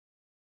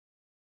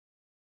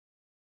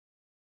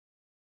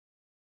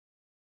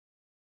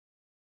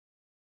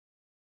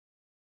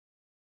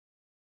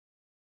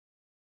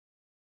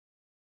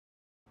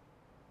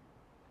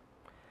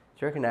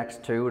you reckon Acts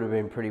 2 would have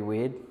been pretty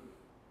weird?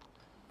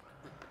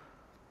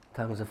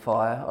 Tongues of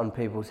fire on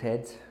people's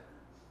heads.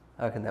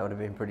 I reckon that would have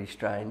been pretty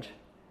strange.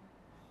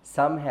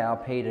 Somehow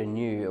Peter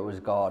knew it was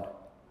God.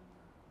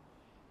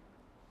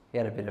 He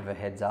had a bit of a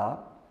heads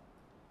up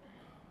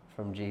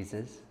from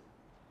Jesus.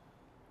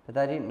 But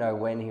they didn't know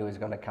when he was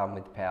going to come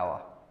with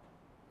power.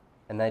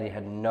 And they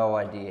had no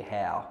idea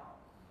how.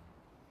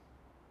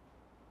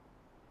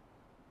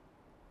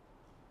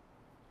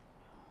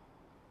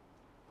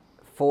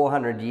 For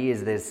 400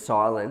 years there's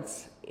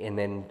silence, and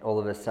then all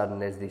of a sudden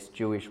there's this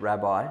Jewish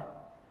rabbi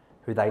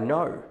who they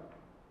know,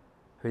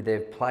 who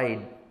they've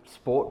played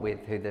sport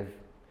with, who they've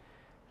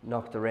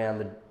knocked around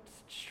the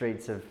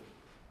streets of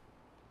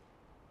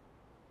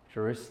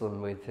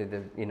Jerusalem with, who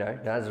they've,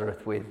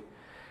 Nazareth with,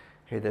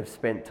 who they've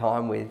spent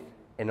time with,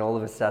 and all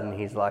of a sudden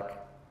he's like,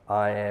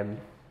 I am.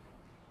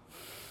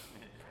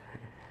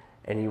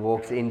 And he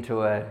walks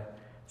into a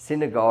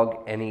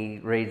synagogue and he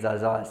reads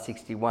Isaiah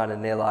 61,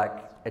 and they're like,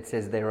 it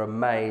says they're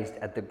amazed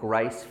at the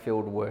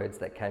grace-filled words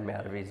that came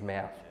out of his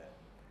mouth.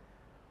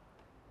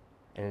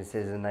 And it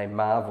says, and they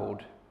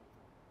marveled,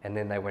 and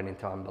then they went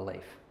into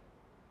unbelief.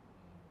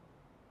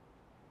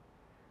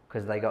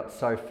 Because they got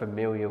so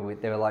familiar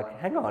with, they were like,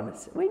 hang on,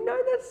 we know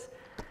this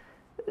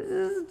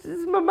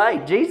is my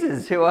mate,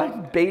 Jesus, who I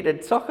beat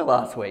at soccer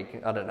last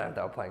week. I don't know if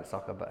they were playing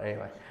soccer, but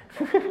anyway.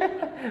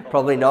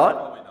 Probably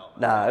not.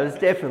 No, it was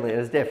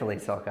definitely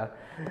soccer.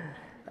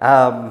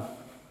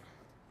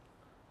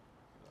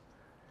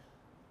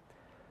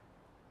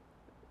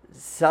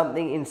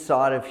 Something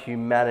inside of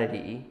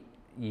humanity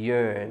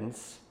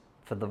yearns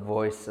for the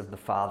voice of the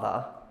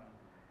Father,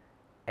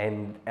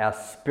 and our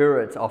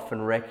spirits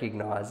often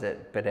recognize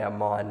it, but our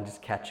mind is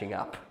catching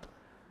up.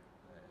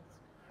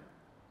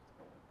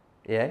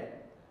 Yeah?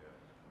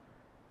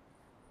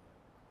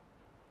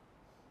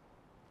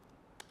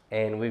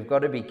 And we've got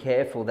to be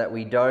careful that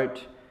we don't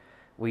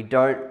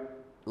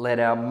let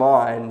our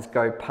minds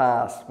go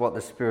past what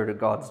the Spirit of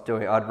God's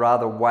doing. I'd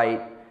rather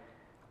wait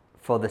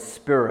for the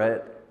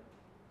Spirit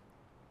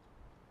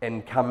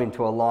and come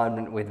into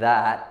alignment with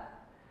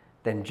that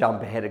than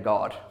jump ahead of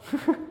God.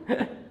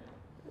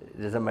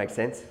 Does that make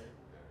sense?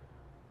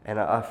 And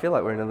I feel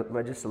like we're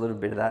in just a little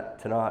bit of that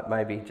tonight,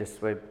 maybe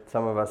just where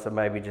some of us are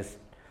maybe just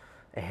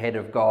ahead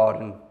of God,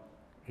 and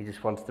he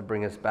just wants to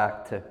bring us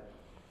back to,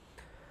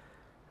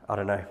 I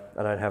don't know,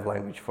 I don't have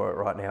language for it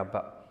right now,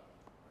 but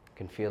I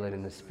can feel it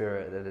in the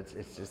Spirit that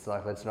it's just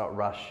like, let's not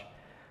rush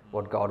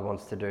what God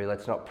wants to do.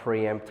 Let's not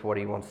preempt what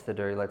he wants to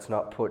do. Let's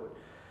not put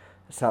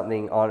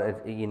something on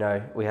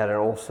it. We had an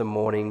awesome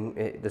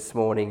morning this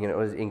morning, and it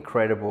was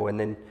incredible, and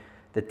then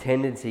the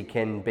tendency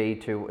can be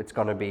to, it's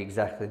going to be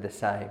exactly the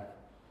same.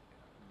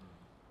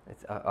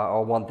 I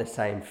want the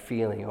same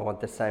feeling, I want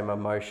the same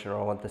emotion, or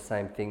I want the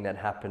same thing that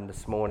happened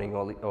this morning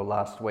or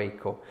last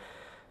week or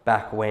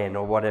back when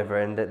or whatever.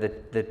 And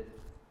the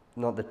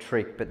not the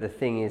trick, but the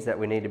thing is that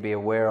we need to be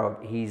aware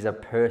of, he's a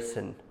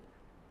person.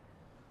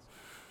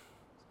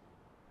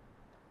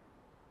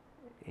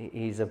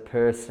 He's a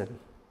person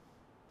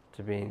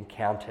to be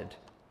encountered,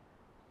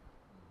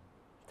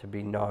 to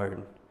be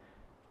known,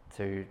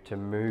 to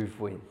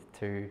move with,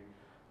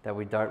 that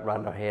we don't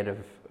run ahead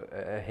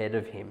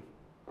of him.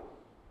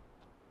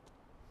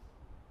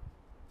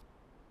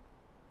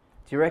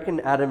 Do you reckon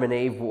Adam and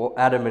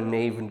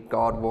Eve and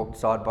God walked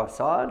side by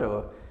side,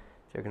 or do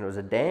you reckon it was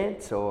a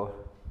dance, or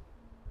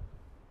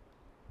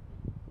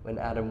when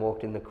Adam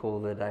walked in the cool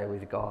of the day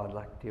with God,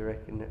 do you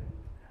reckon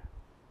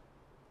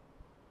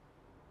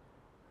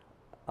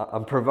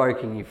I'm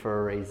provoking you for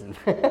a reason.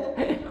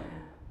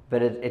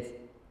 But it's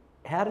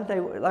how did they,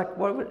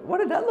 what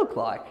did that look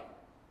like?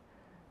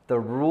 The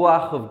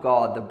Ruach of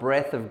God, the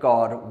breath of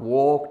God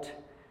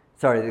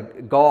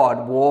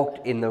God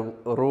walked in the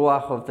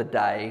Ruach of the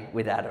day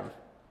with Adam.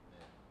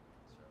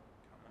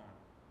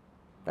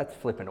 That's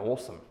flipping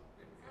awesome.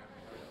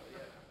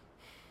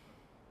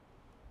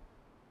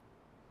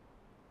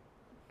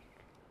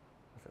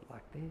 Was it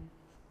like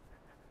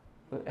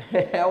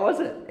this? How was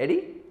it,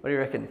 Eddie? What do you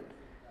reckon?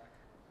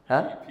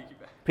 Huh?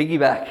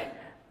 Piggyback.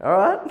 All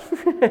right.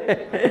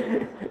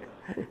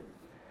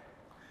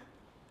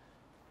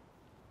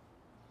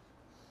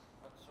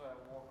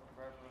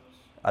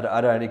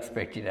 I don't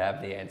expect you to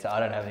have the answer. I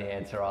don't have the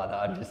answer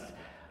either.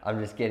 I'm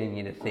just getting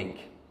you to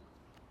think.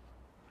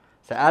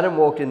 So Adam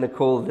walked in the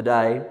cool of the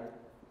day.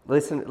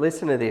 Listen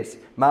to this.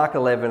 Mark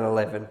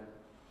 11:11.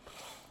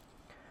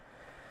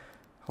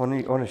 I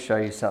want to show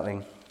you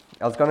something.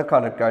 I was going to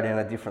kind of go down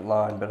a different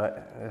line,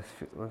 but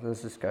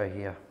let's just go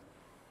here.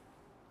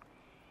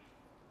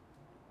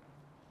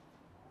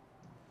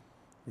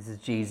 This is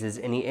Jesus.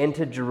 And he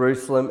entered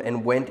Jerusalem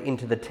and went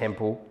into the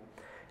temple.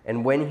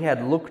 And when he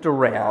had looked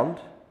around,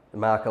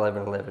 Mark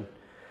 11:11,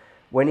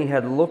 when he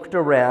had looked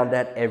around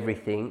at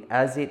everything,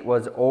 as it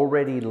was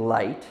already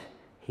late,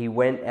 he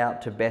went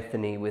out to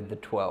Bethany with the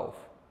 12.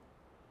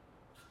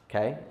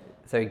 Okay?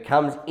 So he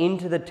comes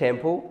into the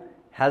temple,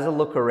 has a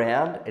look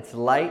around, it's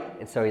late,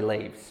 and so he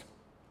leaves.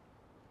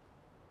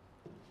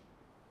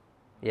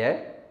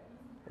 Yeah?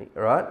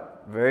 All right?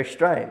 Very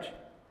strange.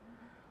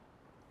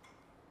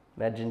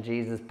 Imagine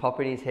Jesus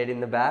popping his head in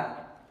the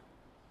back,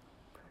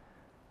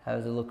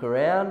 has a look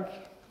around.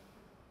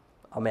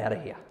 I'm out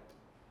of here.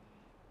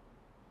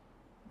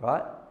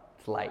 Right?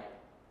 It's late.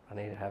 I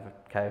need to have a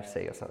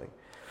KFC or something.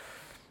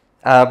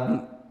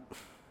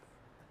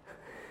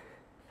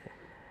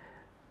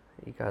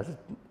 You guys,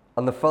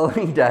 on the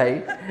following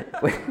day,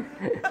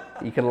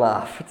 you can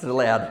laugh, it's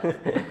allowed.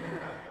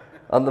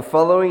 On the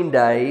following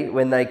day,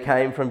 when they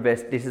came from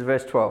this is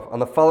verse 12. On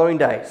the following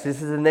day, so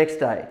this is the next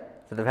day.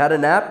 So they've had a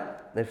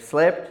nap, they've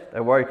slept,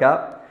 they woke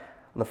up.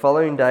 On the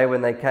following day,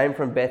 when they came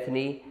from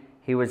Bethany,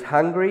 he was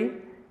hungry,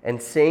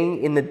 and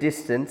seeing in the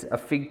distance a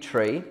fig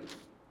tree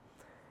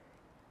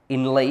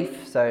in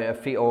leaf, so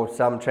or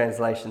some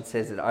translation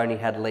says it only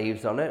had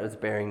leaves on it, it was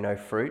bearing no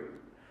fruit.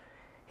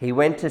 He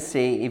went to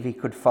see if he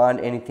could find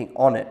anything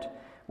on it.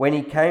 When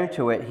he came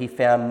to it, he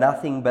found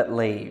nothing but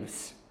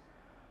leaves,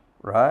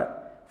 right?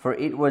 For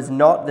it was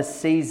not the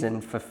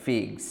season for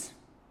figs.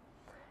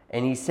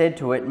 And he said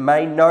to it,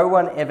 "May no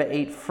one ever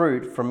eat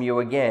fruit from you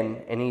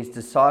again." And his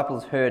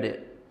disciples heard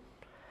it.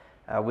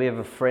 We have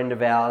a friend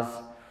of ours,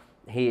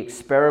 he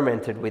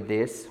experimented with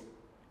this.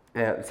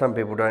 Some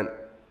people don't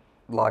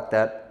like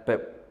that,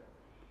 but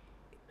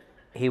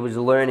he was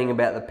learning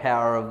about the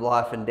power of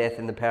life and death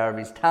in the power of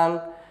his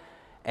tongue,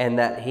 and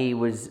that he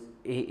was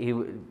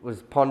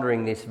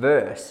pondering this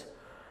verse.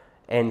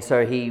 And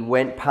so he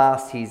went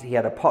past he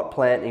had a pot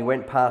plant, and he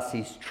went past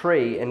his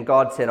tree, and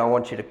God said, "I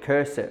want you to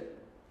curse it."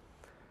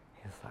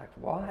 He was like,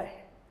 "Why?"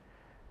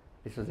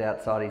 This was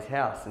outside his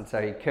house. And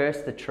so he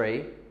cursed the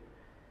tree,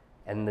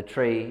 and the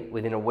tree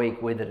within a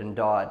week withered and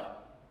died.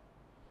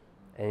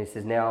 And he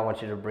says, "Now I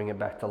want you to bring it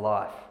back to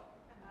life."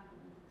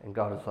 And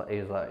God was like,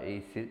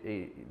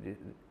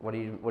 what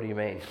do you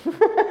mean?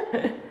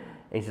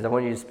 And he says, "I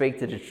want you to speak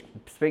to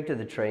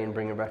the tree and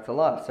bring it back to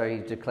life." So he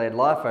declared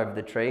life over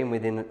the tree, and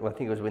within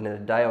a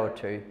day or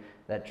two,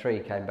 that tree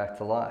came back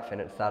to life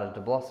and it started to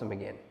blossom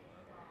again.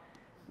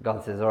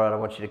 God says, "All right, I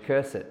want you to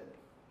curse it."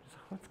 He's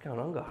like, "What's going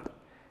on, God?"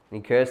 And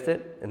he cursed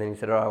it, and then he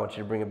said, "All right, I want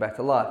you to bring it back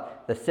to life."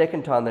 The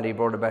second time that he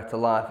brought it back to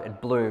life, it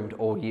bloomed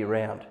all year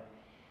round.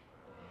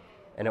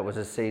 And it was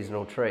a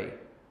seasonal tree.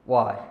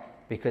 Why?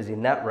 Because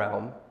in that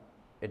realm,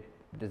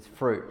 there's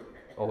fruit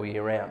all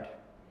year round.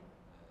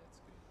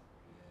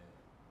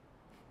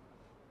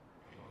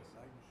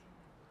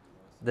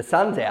 The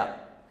sun's out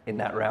in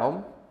that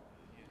realm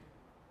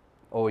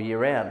all year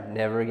round.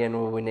 Never again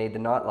will we need the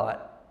nightlight.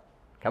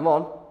 Come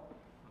on.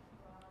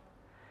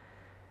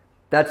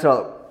 That's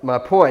not my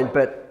point,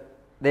 but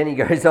then he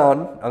goes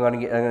on. I'm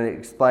going to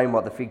explain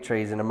what the fig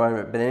tree is in a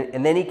moment.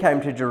 And then he came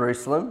to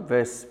Jerusalem,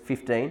 verse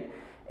 15,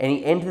 and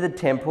he entered the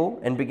temple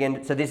and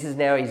began. So this is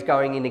now he's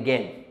going in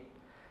again.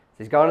 So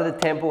he's gone to the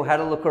temple, had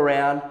a look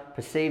around,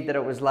 perceived that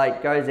it was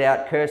late, goes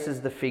out,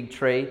 curses the fig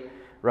tree.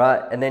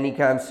 Right, and then he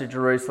comes to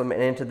Jerusalem and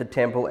entered the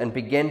temple and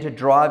began to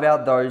drive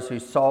out those who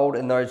sold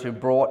and those who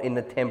brought in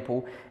the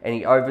temple, and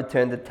he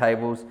overturned the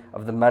tables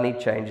of the money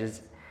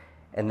changers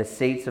and the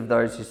seats of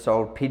those who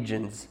sold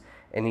pigeons,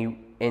 and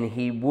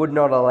he would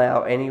not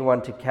allow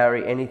anyone to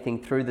carry anything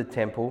through the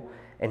temple,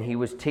 and he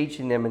was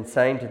teaching them and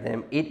saying to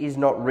them, "It is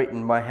not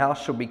written, my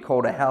house shall be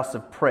called a house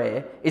of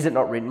prayer. Is it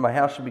not written, my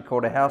house shall be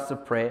called a house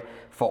of prayer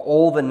for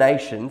all the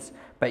nations,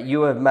 but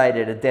you have made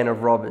it a den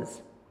of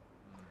robbers."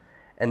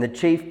 And the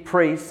chief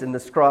priests and the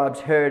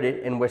scribes heard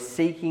it and were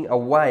seeking a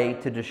way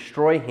to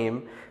destroy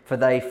him, for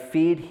they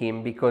feared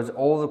him, because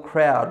all the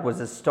crowd was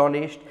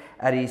astonished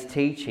at his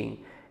teaching.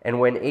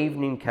 And when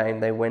evening came,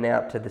 they went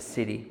out to the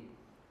city.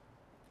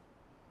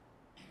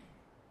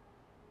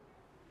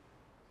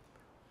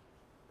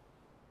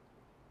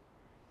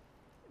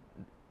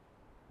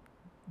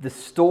 The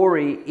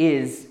story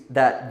is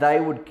that they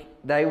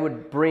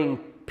would bring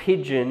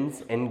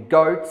pigeons and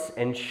goats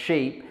and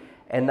sheep,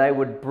 and they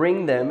would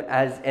bring them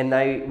and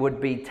they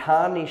would be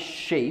tarnished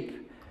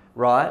sheep,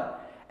 right?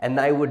 And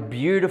they would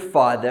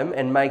beautify them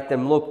and make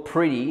them look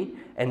pretty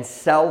and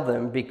sell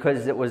them,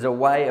 because it was a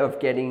way of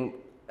getting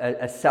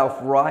a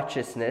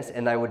self-righteousness,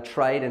 and they would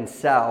trade and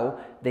sell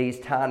these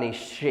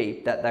tarnished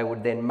sheep that they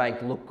would then make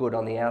look good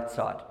on the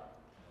outside.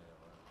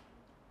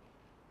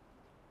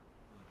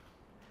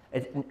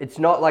 It's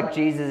not like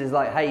Jesus is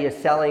like, "Hey, you're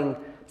selling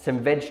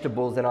some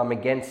vegetables and I'm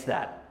against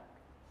that."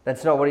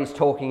 That's not what he's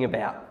talking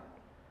about.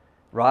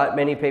 Right?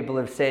 Many people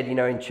have said,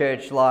 in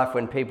church life,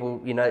 when people,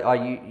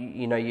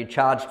 you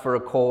charged for a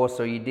course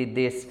or you did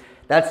this.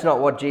 That's not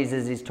what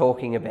Jesus is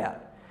talking about.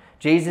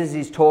 Jesus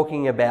is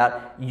talking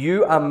about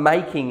you are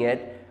making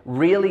it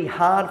really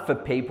hard for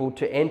people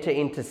to enter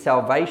into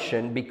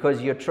salvation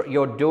because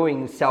you're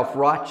doing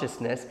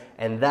self-righteousness,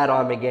 and that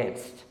I'm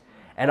against.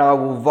 And I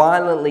will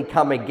violently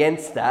come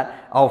against that.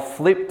 I'll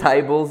flip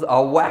tables,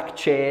 I'll whack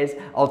chairs,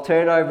 I'll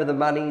turn over the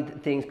money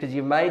things, because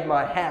you've made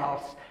my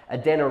house a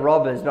den of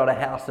robbers, not a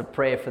house of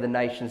prayer for the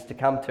nations to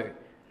come to.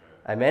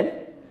 Amen?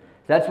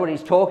 That's what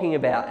he's talking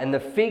about. And the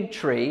fig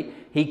tree,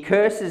 he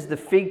curses the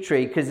fig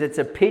tree because it's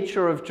a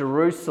picture of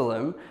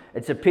Jerusalem.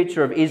 It's a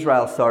picture of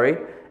Israel,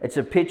 It's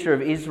a picture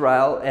of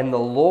Israel and the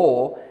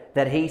law,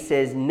 that he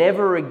says,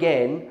 never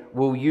again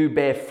will you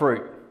bear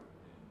fruit.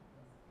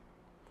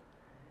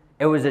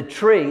 It was a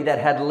tree that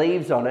had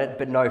leaves on it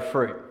but no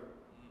fruit.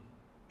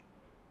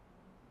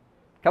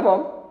 Come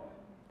on.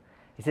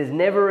 He says,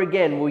 never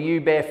again will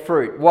you bear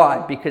fruit.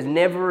 Why? Because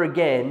never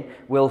again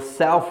will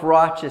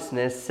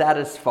self-righteousness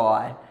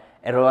satisfy.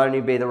 It'll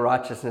only be the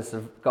righteousness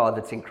of God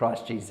that's in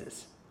Christ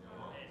Jesus.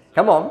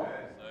 Come on.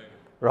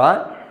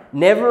 Right?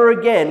 Never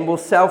again will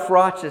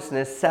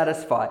self-righteousness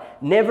satisfy.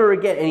 Never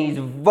again.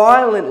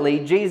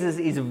 And Jesus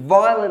is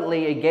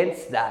violently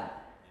against that.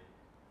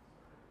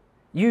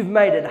 You've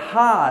made it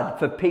hard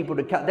for people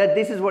to come.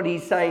 This is what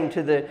he's saying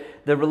to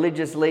the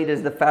religious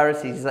leaders, the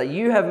Pharisees. He's like,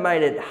 you have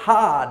made it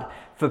hard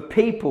for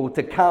people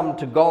to come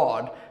to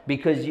God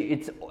because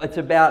it's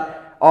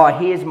about, oh,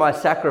 here's my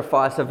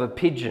sacrifice of a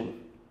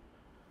pigeon.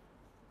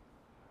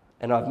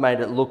 And I've made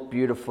it look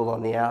beautiful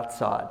on the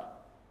outside.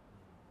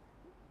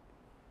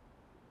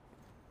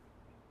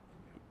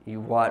 You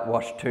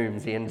whitewash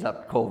tombs, he ends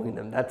up calling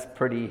them. That's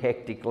pretty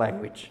hectic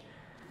language,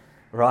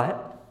 right?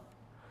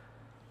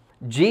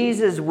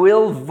 Jesus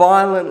will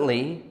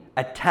violently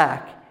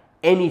attack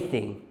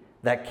anything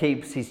that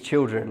keeps his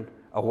children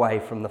away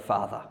from the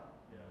Father.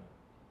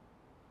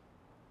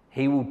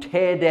 He will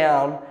tear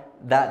down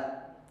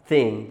that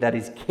thing that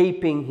is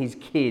keeping his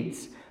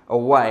kids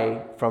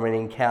away from an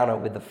encounter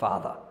with the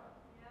Father.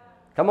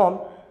 Come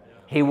on.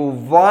 He will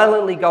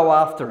violently go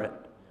after it.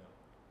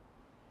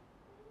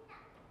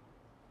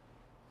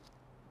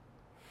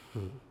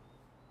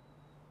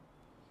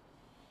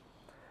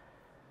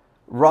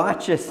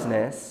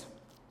 Righteousness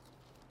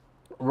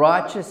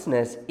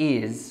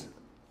is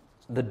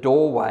the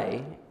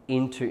doorway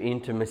into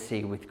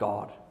intimacy with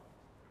God.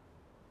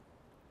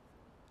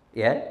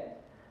 Yeah?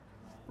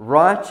 All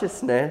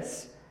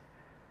righteousness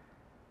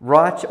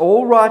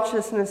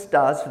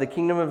does for the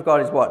kingdom of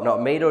God is what?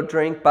 Not meat or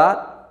drink,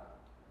 but?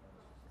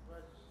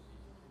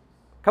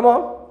 Come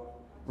on.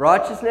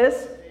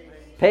 Righteousness,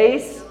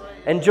 peace,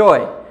 and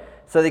joy.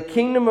 So the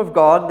kingdom of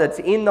God that's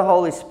in the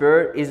Holy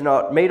Spirit is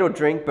not meat or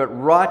drink, but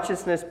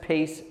righteousness,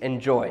 peace,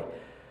 and joy.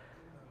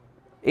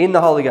 In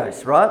the Holy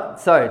Ghost, right?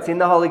 So it's in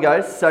the Holy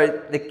Ghost.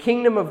 So the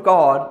kingdom of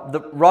God,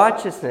 the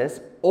righteousness,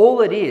 all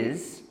it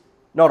is,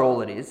 not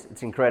all it is,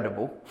 it's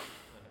incredible,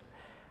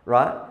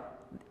 right?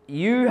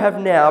 You have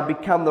now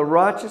become the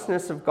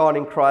righteousness of God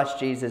in Christ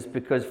Jesus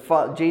because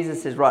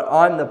Jesus says, right,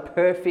 I'm the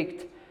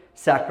perfect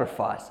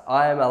sacrifice.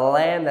 I am a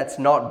lamb that's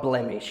not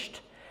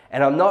blemished.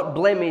 And I'm not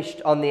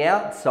blemished on the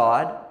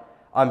outside.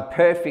 I'm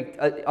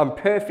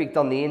perfect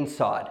on the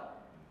inside.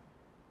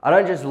 I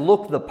don't just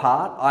look the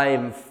part. I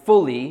am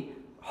fully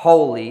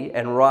holy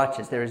and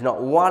righteous. There is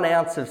not 1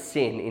 ounce of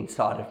sin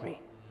inside of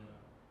me.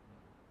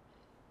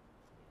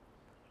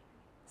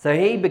 So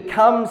he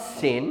becomes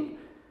sin,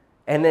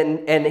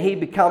 and he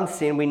becomes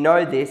sin. We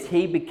know this.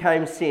 He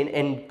became sin,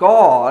 and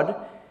God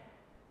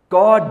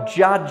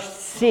judged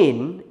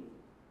sin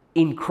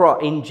in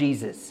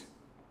Jesus.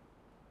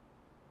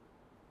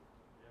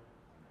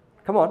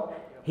 Come on.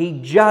 He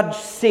judged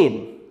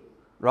sin,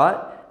 right?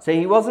 So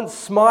he wasn't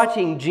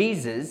smiting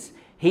Jesus,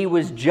 he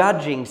was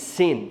judging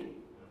sin.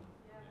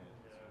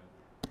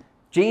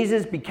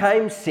 Jesus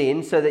became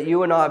sin so that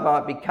you and I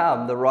might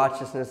become the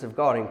righteousness of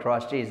God in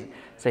Christ Jesus.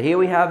 So here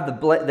we have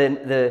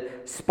the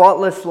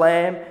spotless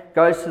lamb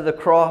goes to the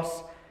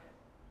cross,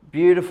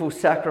 beautiful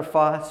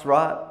sacrifice,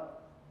 right?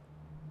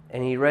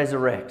 And he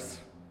resurrects.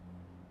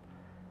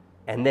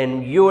 And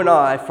then you and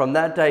I, from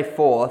that day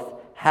forth,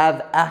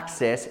 have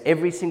access,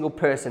 every single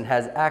person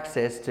has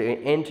access to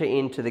enter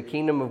into the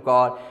kingdom of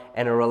God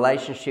and a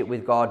relationship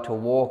with God to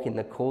walk in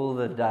the cool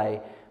of the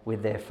day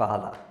with their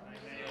Father.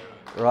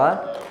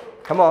 Right?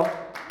 Come on.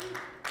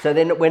 So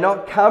then we're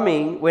not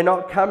coming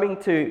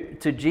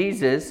to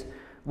Jesus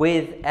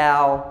with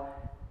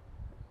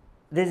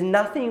there's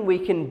nothing we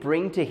can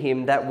bring to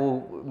him that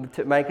will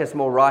to make us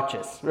more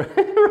righteous.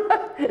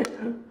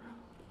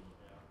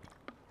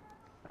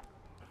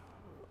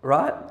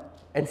 Right?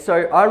 And so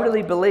I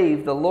really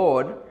believe the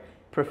Lord,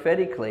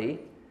 prophetically,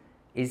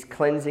 is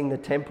cleansing the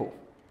temple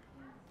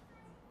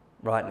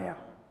right now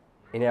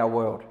in our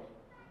world.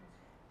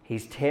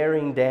 He's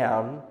tearing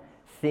down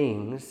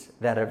things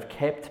that have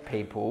kept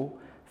people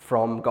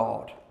from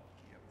God.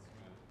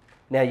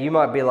 Now you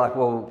might be like,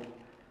 well,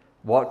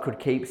 what could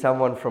keep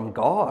someone from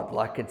God?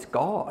 Like it's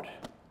God.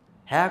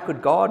 How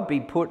could God be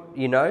put,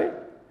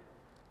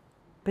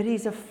 But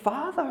he's a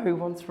father who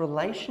wants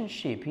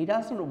relationship. He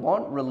doesn't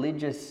want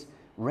religious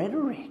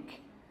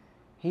rhetoric.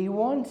 He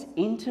wants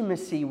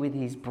intimacy with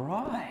his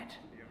bride.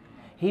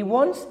 He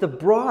wants the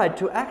bride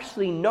to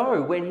actually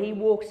know when he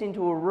walks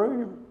into a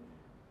room.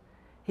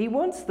 He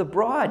wants the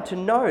bride to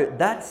know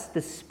that's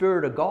the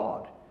Spirit of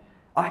God.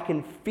 I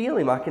can feel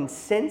him. I can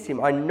sense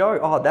him. I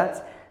know,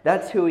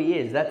 that's who he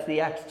is. That's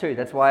the Acts 2.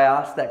 That's why I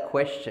asked that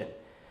question.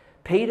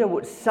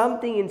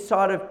 Something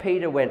inside of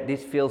Peter went,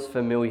 this feels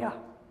familiar.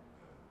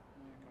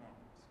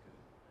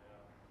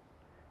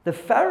 The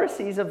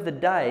Pharisees of the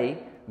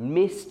day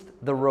missed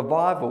the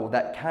revival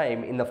that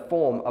came in the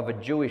form of a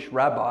Jewish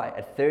rabbi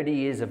at 30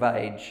 years of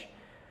age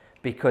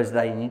because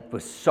they were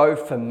so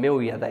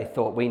familiar they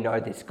thought, we know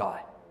this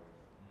guy.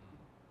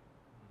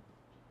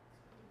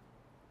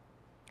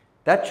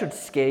 That should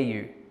scare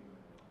you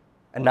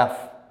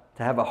enough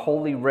to have a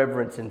holy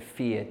reverence and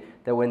fear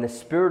that when the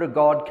Spirit of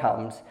God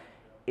comes,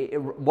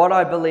 what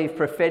I believe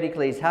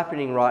prophetically is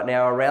happening right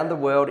now around the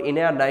world, in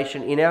our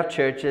nation, in our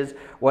churches,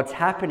 what's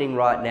happening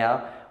right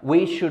now,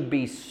 we should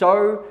be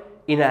so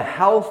in a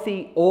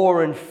healthy awe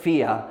and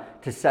fear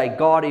to say,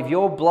 God, if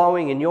you're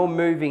blowing and you're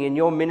moving and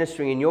you're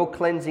ministering and you're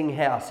cleansing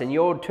house and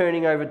you're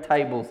turning over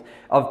tables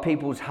of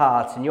people's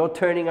hearts and you're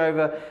turning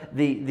over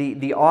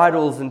the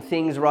idols and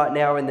things right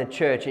now in the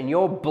church and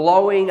you're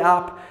blowing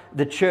up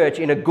the church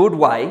in a good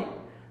way,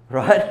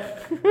 right?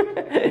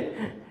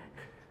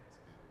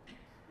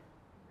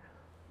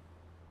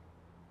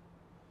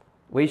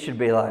 We should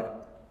be like,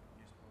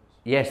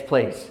 yes,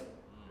 please.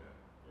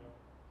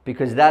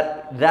 Because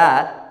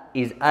that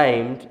is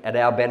aimed at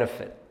our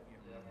benefit.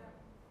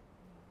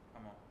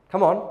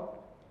 Come on.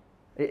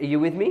 Are you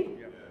with me?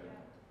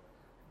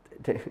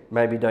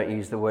 Maybe don't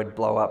use the word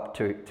blow up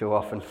too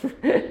often.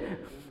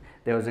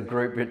 There was a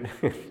group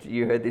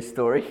you heard this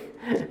story?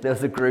 There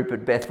was a group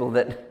at Bethel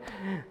that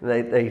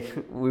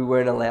we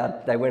weren't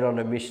allowed. They went on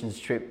a missions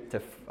trip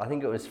to, I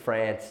think it was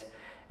France.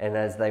 And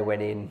as they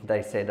went in,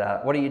 they said,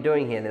 what are you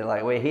doing here? And they're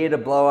like, we're here to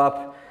blow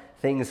up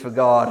things for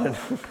God. And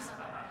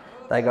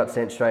they got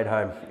sent straight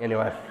home.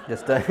 Anyway,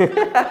 just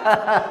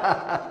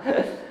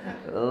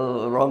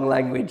wrong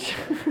language.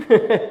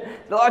 They're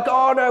like,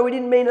 oh no, we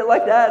didn't mean it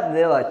like that. And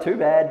they're like, too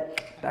bad.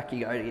 Back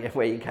you go to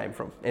where you came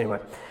from. Anyway.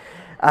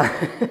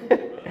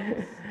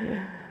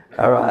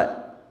 All right.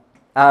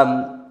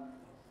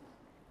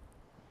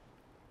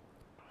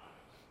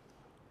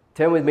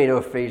 Turn with me to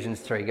Ephesians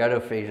 3. Go to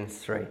Ephesians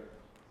 3.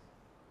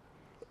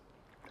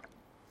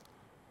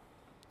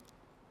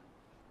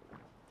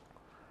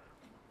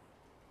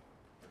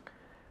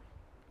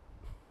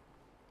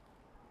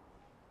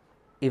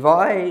 If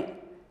I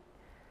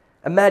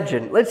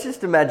imagine, let's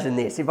just imagine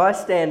this. If I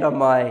stand on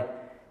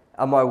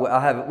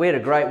we had a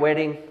great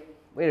wedding.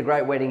 We had a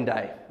great wedding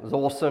day. It was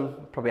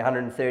awesome. Probably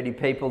 130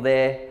 people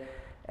there.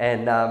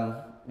 And,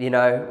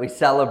 we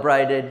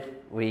celebrated,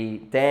 we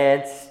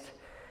danced,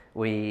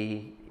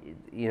 we,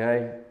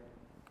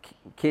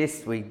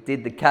 kissed, we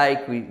did the cake,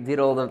 we did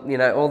all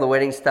the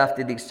wedding stuff,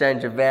 did the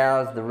exchange of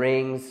vows, the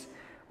rings.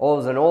 All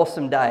was an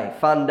awesome day,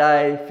 fun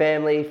day,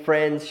 family,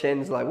 friends.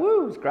 Shen's like,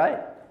 woo, it was great.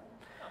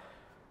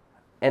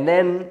 And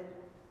then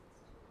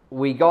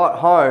we got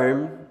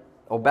home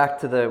or back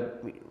to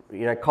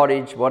the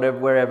cottage, whatever,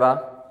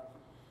 wherever,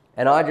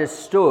 and I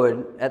just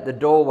stood at the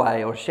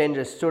doorway, or Shen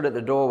just stood at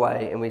the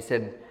doorway, and we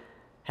said,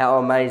 how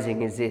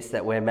amazing is this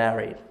that we're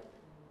married?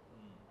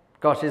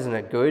 Gosh, isn't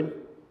it good?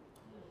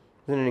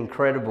 Isn't it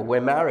incredible?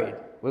 We're married.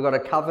 We've got a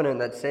covenant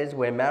that says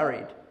we're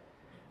married.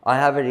 I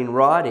have it in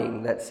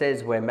writing that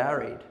says we're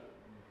married.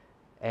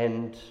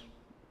 And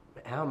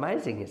how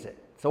amazing is it?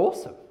 It's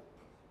awesome.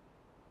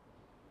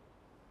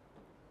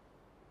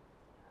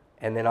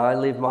 And then I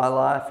live my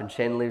life and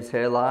Shen lives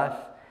her life.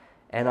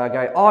 And I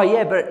go, oh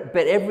yeah,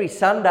 but every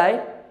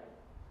Sunday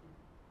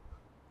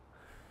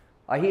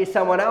I hear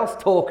someone else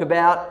talk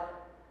about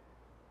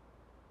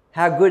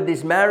how good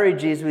this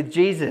marriage is with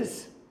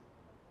Jesus.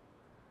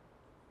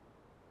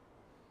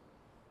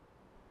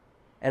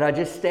 And I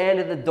just stand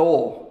at the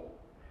door.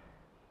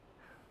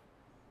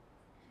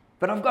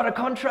 But I've got a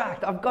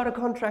contract. I've got a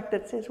contract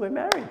that says we're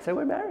married, so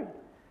we're married.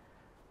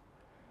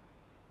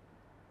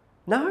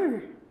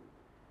 No.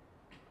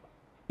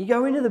 You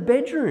go into the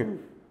bedroom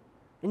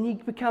and you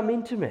become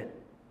intimate.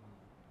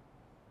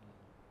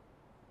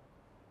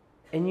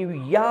 And you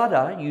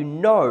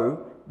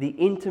know the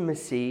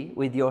intimacy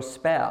with your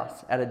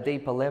spouse at a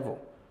deeper level.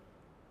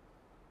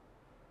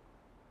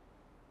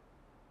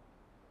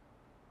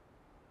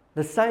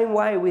 The same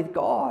way with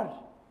God.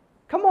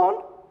 Come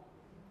on.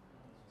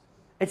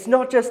 It's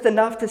not just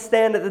enough to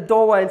stand at the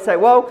doorway and say,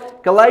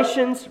 well,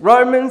 Galatians,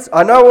 Romans,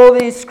 I know all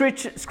these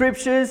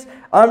scriptures,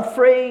 I'm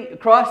free,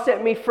 Christ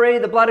set me free,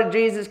 the blood of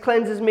Jesus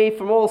cleanses me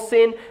from all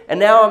sin, and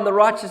now I'm the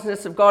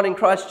righteousness of God in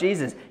Christ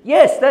Jesus.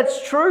 Yes,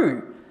 that's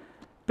true,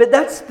 but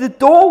that's the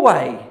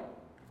doorway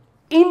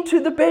into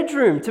the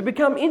bedroom to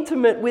become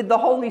intimate with the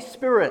Holy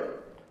Spirit.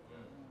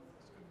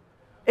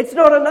 It's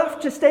not enough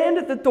to stand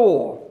at the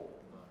door.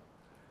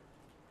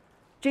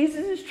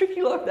 Jesus is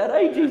tricky like that,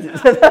 eh,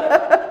 Jesus?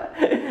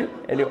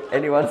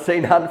 Anyone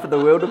seen Hunt for the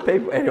Wilder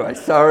People? Anyway,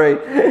 sorry.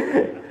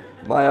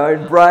 My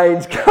own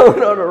brain's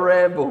going on a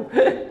ramble.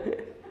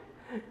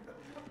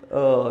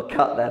 Oh,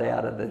 cut that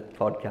out of the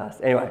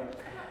podcast. Anyway.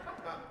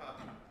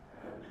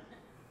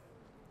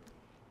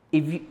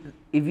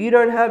 If you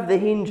don't have the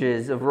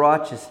hinges of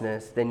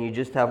righteousness, then you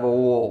just have a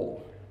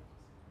wall.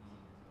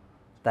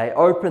 They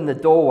open the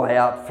doorway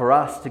up for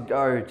us to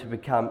go to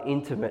become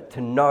intimate,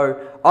 to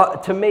know.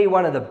 To me,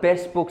 one of the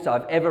best books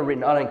I've ever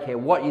written, I don't care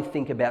what you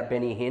think about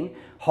Benny Hinn,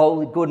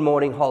 Good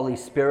Morning Holy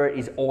Spirit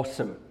is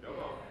awesome.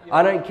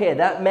 I don't care.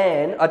 That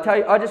man, I tell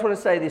you, I just want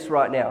to say this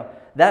right now.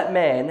 That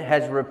man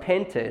has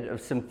repented of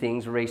some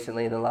things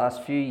recently in the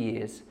last few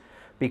years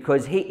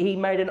because he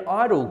made an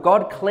idol.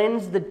 God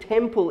cleansed the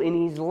temple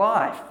in his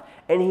life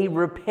and he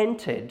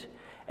repented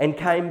and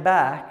came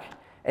back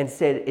and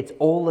said it's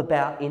all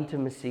about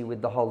intimacy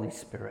with the Holy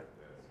Spirit.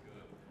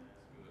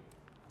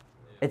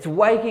 It's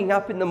waking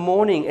up in the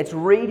morning, it's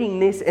reading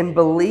this and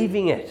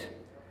believing it.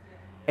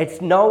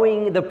 It's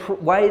knowing the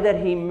way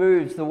that He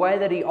moves, the way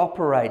that He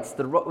operates,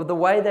 the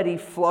way that He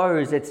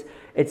flows. It's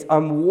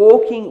I'm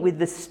walking with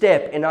the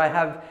step, and I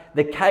have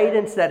the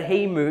cadence that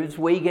He moves,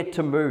 we get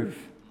to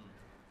move.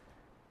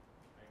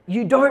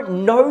 You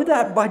don't know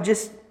that by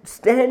just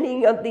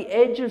standing at the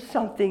edge of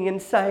something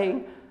and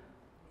saying,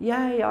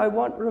 yay, I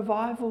want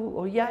revival,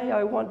 or yay,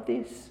 I want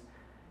this.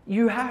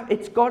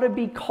 It's got to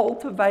be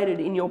cultivated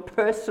in your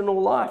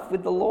personal life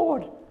with the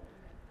Lord.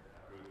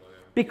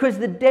 Because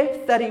the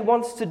depth that He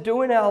wants to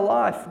do in our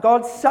life,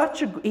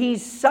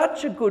 He's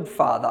such a good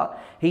Father.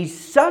 He's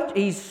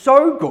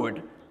so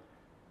good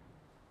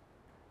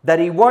that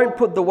He won't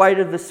put the weight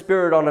of the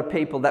Spirit on a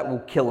people that will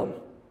kill them.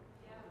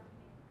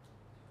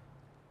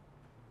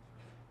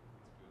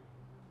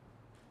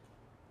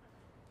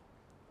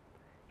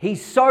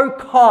 He's so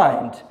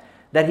kind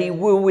that He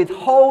will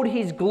withhold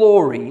His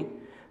glory,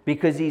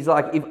 because He's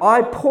like, if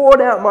I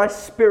poured out my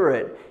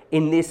Spirit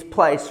in this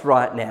place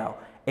right now,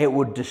 it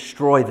would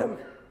destroy them.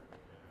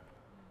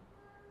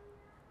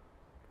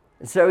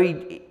 And so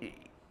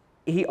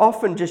he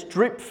often just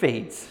drip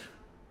feeds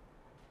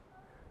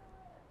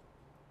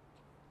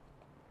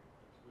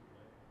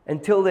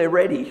until they're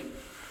ready.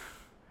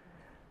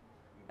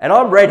 And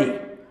I'm ready.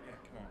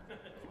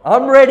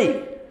 I'm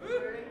ready.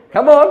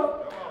 Come on.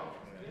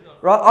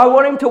 Right? I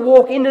want Him to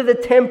walk into the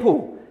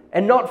temple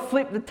and not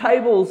flip the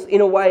tables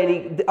in a way.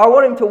 And I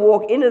want Him to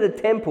walk into the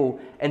temple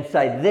and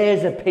say,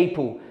 there's a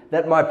people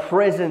that my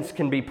presence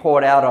can be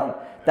poured out on,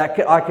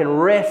 that I can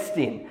rest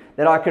in,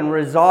 that I can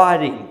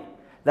reside in,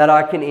 that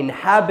I can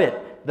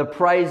inhabit the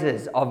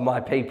praises of my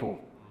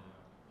people.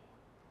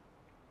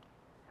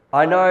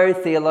 I know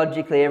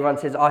theologically everyone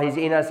says, oh, He's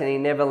in us and He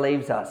never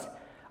leaves us.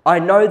 I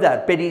know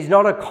that, but He's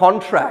not a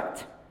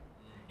contract.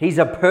 He's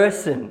a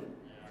person.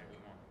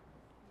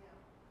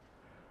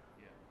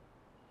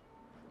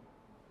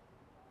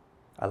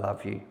 I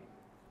love you.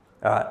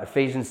 All right,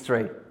 Ephesians 3.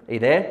 Are you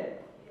there?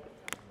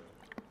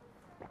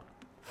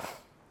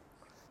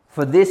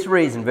 For this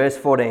reason, verse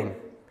 14.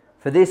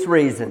 For this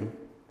reason,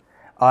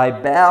 I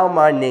bow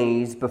my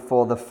knees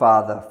before the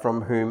Father,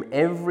 from whom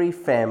every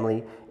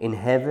family in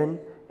heaven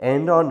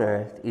and on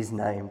earth is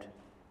named.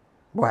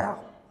 Wow.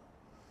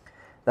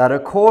 That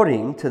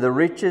according to the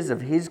riches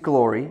of His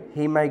glory,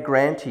 He may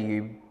grant to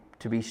you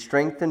to be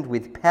strengthened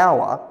with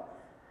power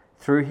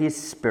through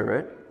His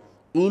Spirit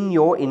in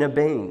your inner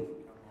being,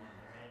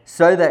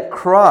 so that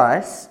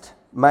Christ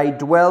may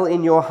dwell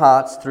in your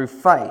hearts through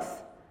faith.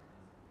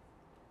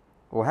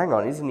 Well, hang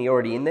on, isn't He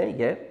already in there?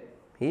 Yeah,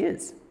 He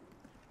is.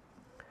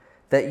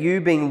 That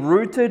you, being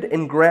rooted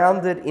and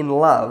grounded in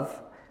love,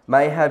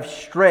 may have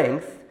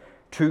strength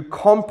to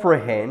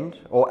comprehend,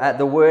 or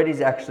the word is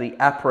actually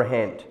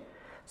apprehend.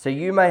 So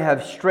you may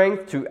have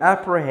strength to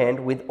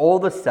apprehend with all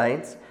the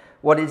saints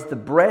what is the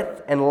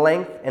breadth and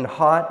length and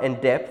height and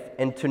depth,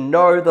 and to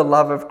know the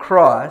love of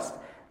Christ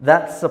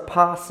that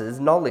surpasses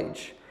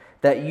knowledge,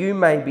 that you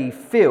may be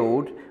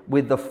filled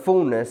with the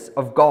fullness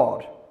of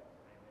God.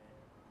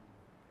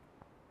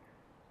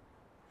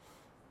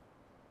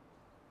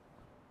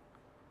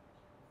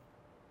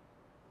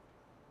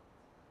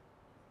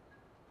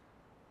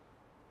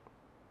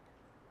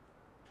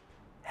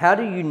 How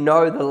do you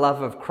know the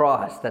love of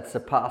Christ that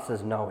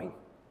surpasses knowing?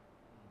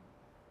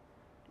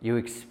 You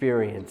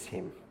experience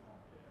Him.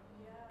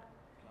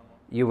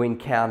 You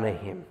encounter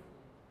Him.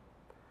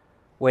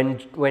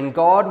 When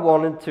God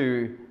wanted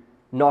to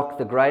knock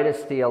the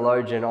greatest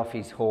theologian off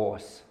his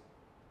horse,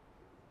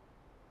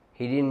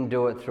 He didn't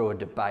do it through a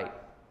debate.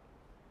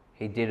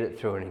 He did it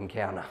through an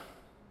encounter.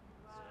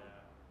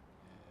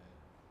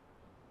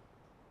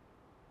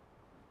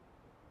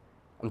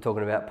 I'm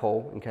talking about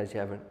Paul, in case you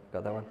haven't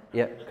got that one.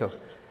 Yeah, cool.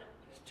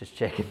 Just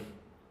checking.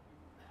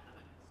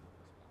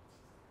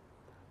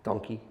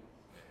 Donkey.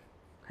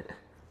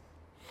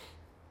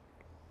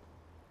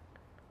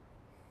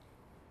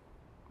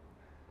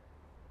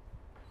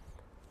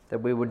 That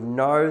we would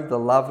know the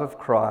love of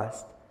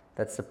Christ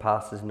that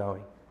surpasses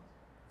knowing.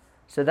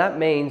 So that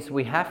means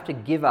we have to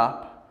give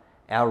up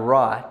our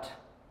right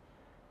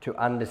to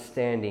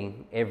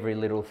understanding every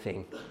little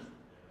thing.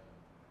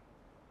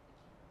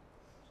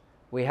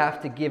 We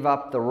have to give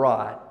up the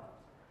right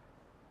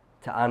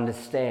to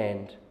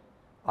understand,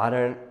 I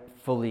don't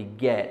fully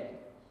get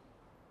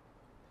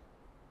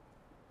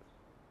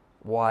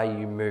why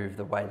you move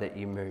the way that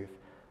you move,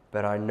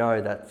 but I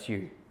know that's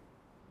you.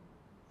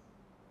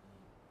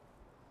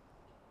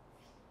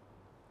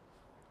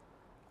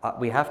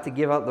 We have to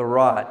give up the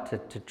right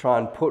to try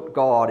and put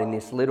God in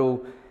this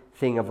little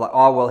thing of like,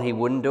 oh, well, He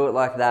wouldn't do it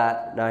like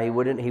that. No, He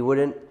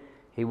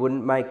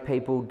wouldn't make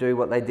people do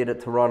what they did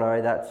at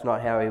Toronto. That's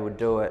not how He would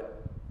do it.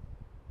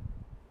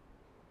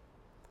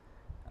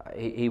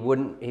 He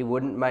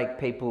wouldn't make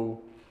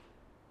people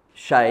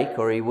shake,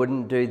 or He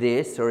wouldn't do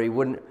this, or He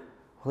wouldn't.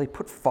 Well, He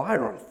put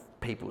fire on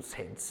people's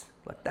heads.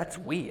 Like, that's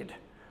weird.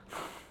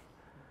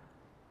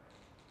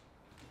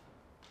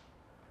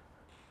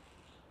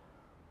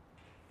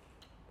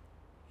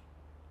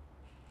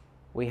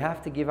 we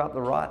have to give up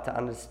the right to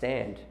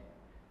understand.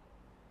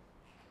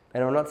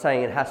 And I'm not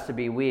saying it has to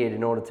be weird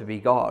in order to be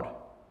God.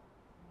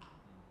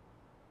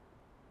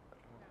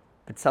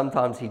 But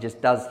sometimes he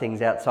just does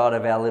things outside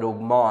of our little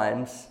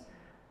minds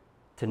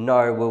to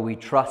know, will we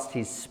trust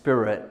his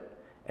spirit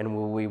and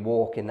will we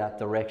walk in that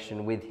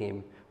direction with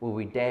him? Will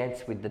we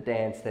dance with the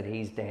dance that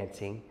he's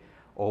dancing?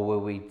 Or will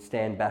we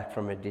stand back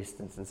from a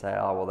distance and say,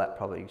 oh, well, that's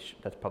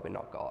probably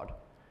not God,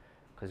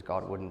 because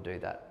God wouldn't do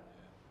that.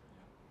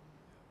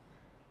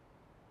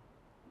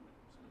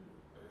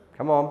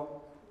 Come on.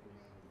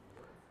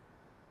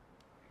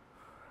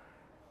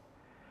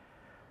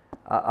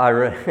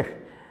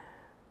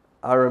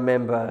 I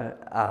remember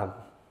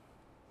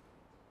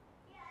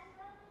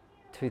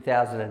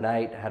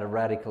 2008, had a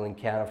radical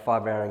encounter,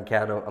 5-hour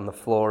encounter on the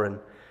floor, and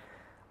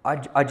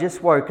I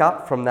just woke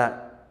up from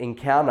that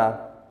encounter,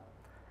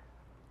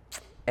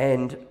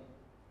 and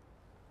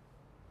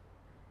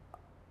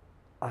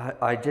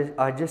I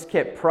just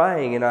kept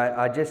praying, and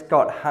I just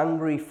got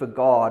hungry for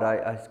God,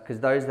 because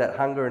those that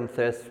hunger and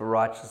thirst for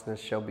righteousness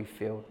shall be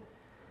filled.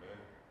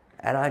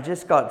 And I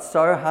just got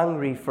so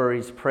hungry for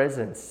his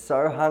presence,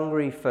 so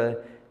hungry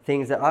for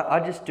things that I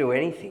just do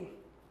anything.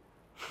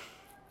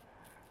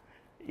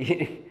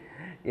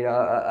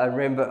 I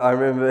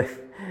remember,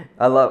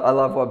 I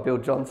love what Bill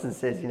Johnson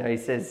says. He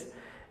says,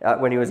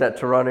 when he was at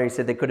Toronto, he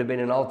said there could have been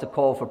an altar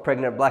call for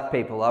pregnant black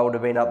people. I would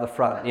have been up the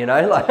front, and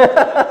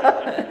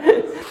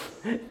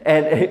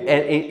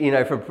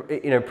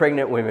for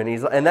pregnant women.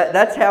 And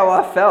that's how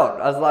I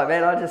felt. I was like,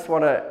 man, I just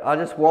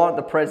want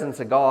the presence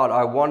of God.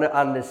 I want to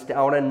understand.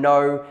 I want to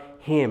know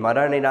him. I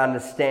don't need to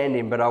understand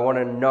him, but I want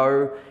to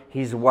know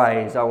his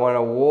ways. I want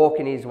to walk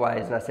in his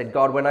ways. And I said,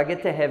 God, when I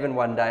get to heaven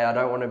one day, I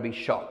don't want to be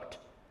shocked.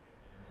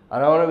 I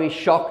don't want to be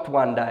shocked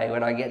one day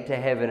when I get to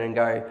heaven and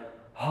go,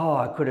 oh,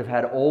 I could have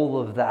had all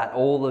of that,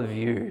 all of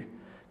you,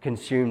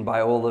 consumed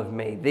by all of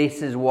me.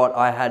 This is what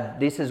I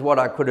had. This is what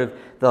I could have,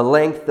 the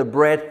length, the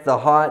breadth, the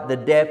height, the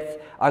depth.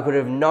 I could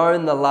have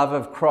known the love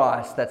of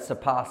Christ that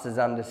surpasses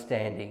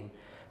understanding.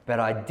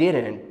 But I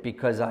didn't,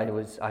 because I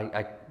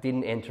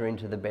didn't enter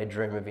into the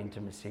bedroom of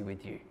intimacy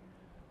with you.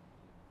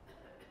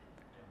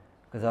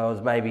 Because I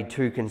was maybe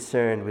too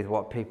concerned with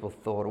what people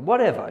thought, or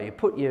whatever. You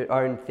put your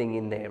own thing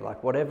in there,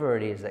 like whatever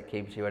it is that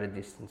keeps you at a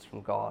distance from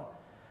God,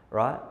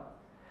 right?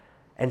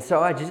 And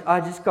so I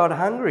just got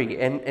hungry,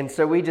 and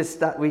so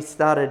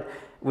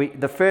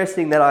the first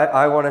thing that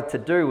I wanted to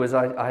do was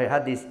I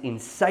had this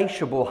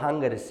insatiable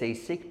hunger to see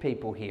sick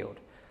people healed.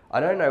 I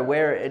don't know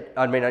where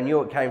I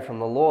knew it came from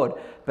the Lord,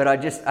 but I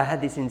had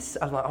this,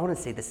 I was like, I want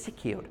to see the sick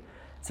healed.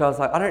 So I was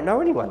like, I don't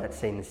know anyone that's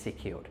seen the sick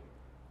healed.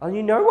 I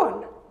knew no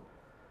one.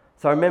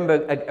 So I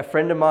remember a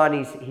friend of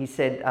mine, he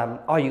said,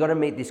 you got to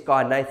meet this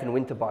guy, Nathan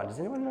Winterbine. Does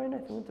anyone know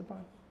Nathan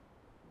Winterbine?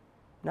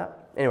 No?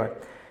 Anyway,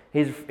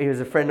 he was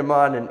a friend of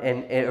mine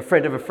and a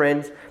friend of a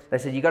friend's. They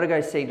said, you got to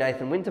go see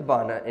Nathan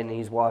Winterbine and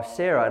his wife,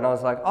 Sarah. And I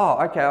was like,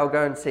 oh, okay, I'll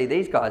go and see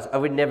these guys.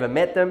 We'd never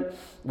met them.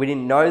 We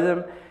didn't know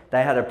them.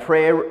 They had a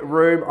prayer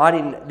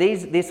room.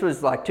 This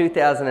was like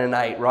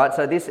 2008, right?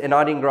 And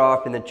I didn't grow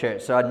up in the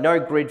church, so I had no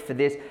grid for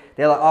this.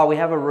 They're like, oh, we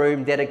have a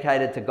room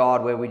dedicated to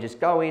God where we just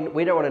go in.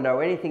 We don't want to know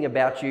anything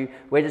about you.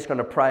 We're just going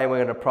to pray and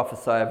we're going to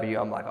prophesy over you.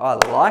 I'm like, I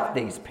like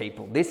these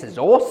people. This is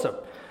awesome.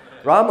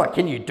 Right? I'm like,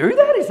 can you do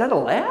that? Is that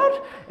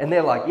allowed? And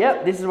they're like,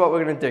 yep, this is what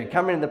we're going to do.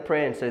 Come in the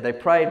prayer. And so they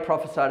prayed,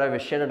 prophesied over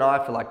Shen and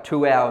I for like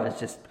 2 hours,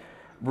 just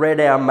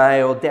read our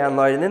mail,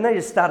 downloaded. And then they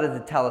just started to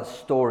tell us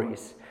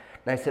stories.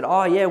 And they said,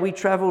 oh yeah, we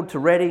travelled to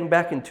Reading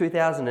back in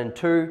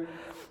 2002.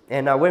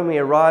 And when we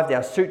arrived,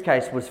 our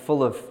suitcase was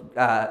full of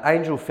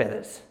angel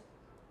feathers.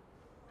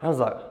 I was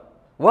like,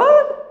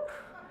 what?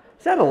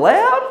 Is that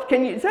allowed?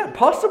 Is that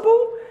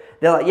possible?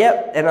 They're like,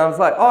 yep. And I was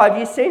like, oh, have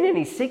you seen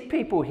any sick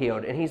people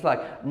healed? And he's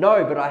like,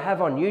 no, but I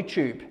have on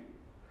YouTube.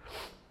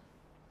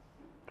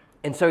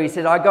 And so he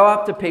said, I go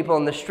up to people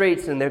on the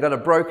streets and they've got a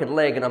broken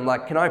leg. And I'm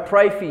like, can I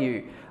pray for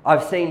you?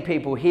 I've seen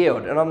people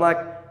healed. And I'm like,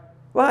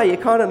 well, you're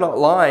kind of not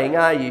lying,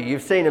 are you?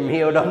 You've seen them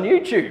healed on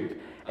YouTube.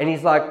 And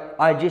he's like,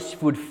 I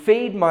just would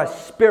feed my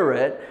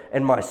spirit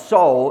and my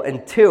soul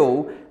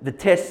until the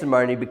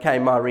testimony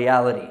became my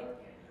reality.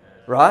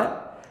 Right?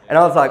 And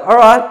I was like, all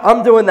right,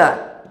 I'm doing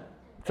that.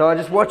 So I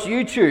just watch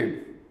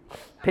YouTube.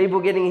 People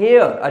getting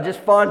healed. I just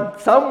find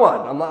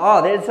someone. I'm like,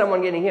 oh, there's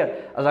someone getting healed.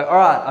 I was like, all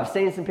right, I've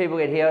seen some people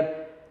get healed.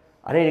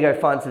 I need to go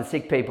find some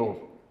sick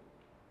people.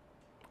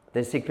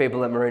 There's sick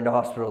people at Maroondah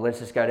Hospital. Let's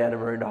just go down to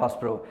Maroondah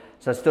Hospital.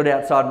 So I stood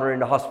outside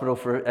Maroondah Hospital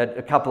for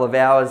a couple of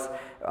hours.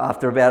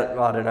 After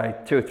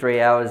about, 2 or 3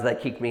 hours, they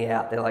kicked me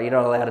out. They're like, you're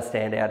not allowed to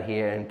stand out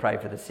here and pray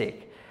for the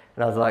sick.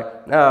 And I was like,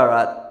 all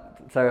right.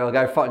 So I'll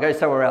go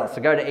somewhere else.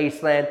 So go to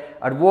Eastland.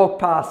 I'd walk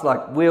past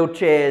like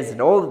wheelchairs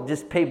and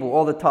just people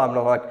all the time. And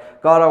I'm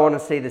like, God, I want to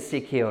see the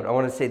sick healed. I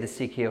want to see the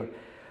sick healed.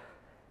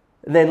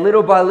 And then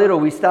little by little,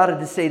 we started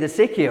to see the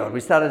sick healed. We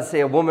started to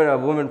see a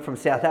woman from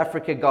South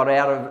Africa got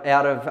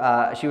out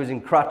of she was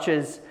in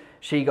crutches.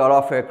 She got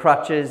off her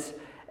crutches.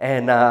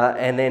 And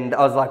then I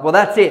was like, well,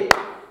 that's it.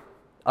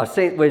 I've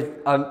seen,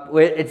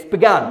 it's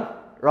begun,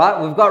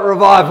 right? We've got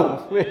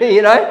revival,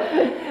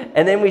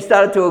 And then we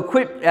started to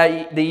equip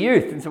the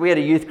youth. And so we had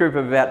a youth group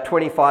of about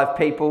 25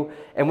 people,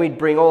 and we'd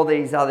bring all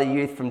these other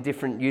youth from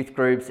different youth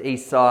groups,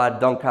 Eastside,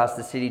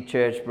 Doncaster City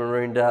Church,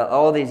 Maroondah,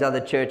 all these other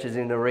churches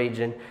in the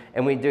region.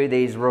 And we'd do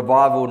these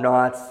revival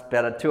nights,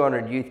 about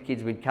 200 youth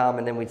kids would come,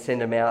 and then we'd send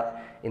them out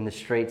in the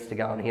streets to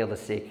go and heal the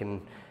sick,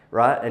 and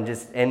right,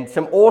 and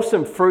some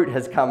awesome fruit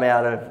has come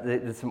out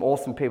of, some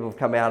awesome people have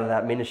come out of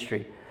that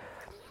ministry.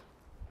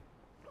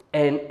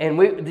 And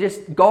we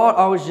just, God,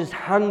 I was just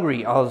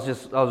hungry. I was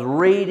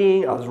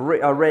reading, I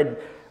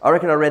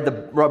reckon I read the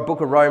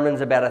book of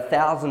Romans about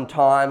 1,000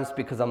 times,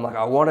 because I'm like,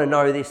 I want to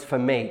know this for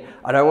me.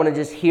 I don't want to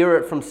just hear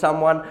it from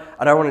someone.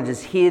 I don't want to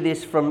just hear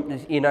this from,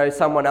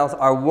 someone else.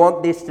 I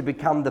want this to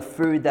become the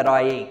food that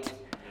I eat.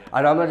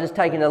 And I'm not just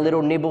taking a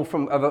little nibble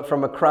from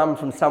a crumb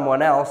from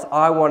someone else.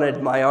 I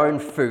wanted my own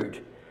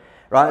food,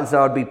 right? And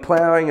so I'd be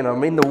plowing, and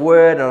I'm in the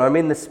Word, and I'm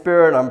in the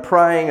Spirit, and I'm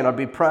praying, and I'd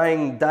be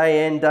praying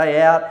day in,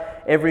 day out.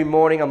 Every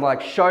morning I'm like,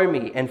 show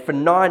me. And for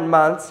 9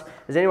 months,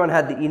 has anyone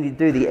had you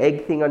do the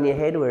egg thing on your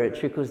head where it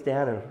trickles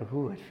down and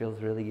it feels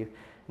really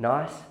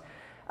nice?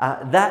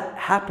 That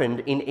happened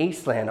in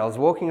Eastland. I was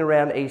walking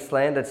around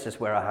Eastland. That's just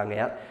where I hung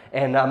out.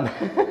 And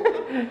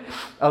I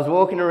was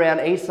walking around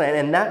Eastland,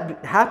 and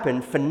that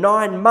happened for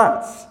 9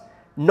 months,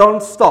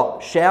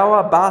 non-stop.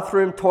 Shower,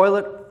 bathroom,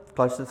 toilet,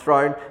 close to the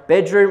throne,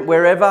 bedroom,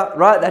 wherever,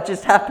 right? That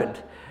just happened.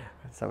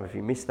 Some of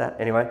you missed that.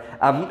 Anyway.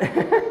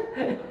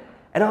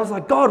 And I was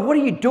like, God, what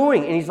are you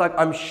doing? And he's like,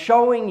 I'm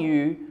showing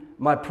you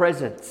my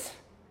presence.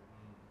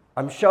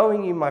 I'm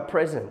showing you my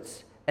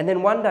presence. And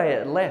then one day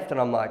it left,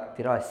 and I'm like,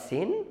 did I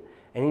sin?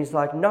 And he's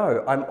like,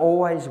 no, I'm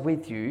always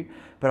with you,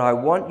 but I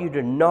want you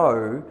to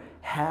know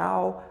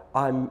how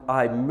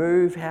I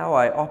move, how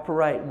I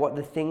operate, what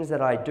the things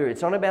that I do.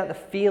 It's not about the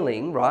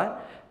feeling, right?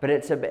 But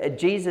it's about,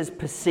 Jesus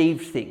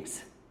perceived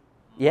things.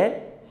 Yeah?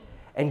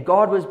 And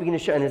God was beginning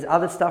to show, and there's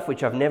other stuff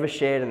which I've never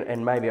shared,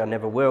 and maybe I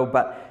never will,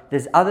 but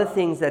there's other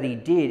things that he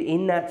did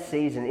in that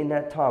season, in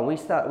that time. We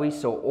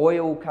saw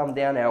oil come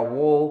down our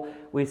wall.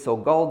 We saw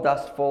gold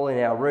dust fall in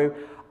our room.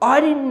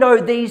 I didn't know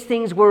these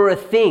things were a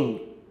thing.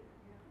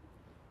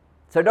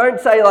 So don't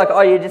say like,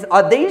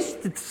 oh, these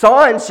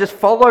signs just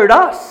followed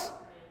us,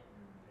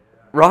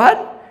 right?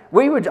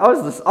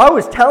 I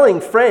was telling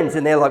friends,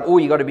 and they're like, oh,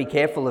 you got to be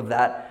careful of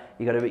that.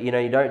 You got to, you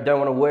don't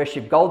want to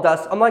worship gold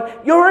dust. I'm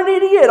like, you're an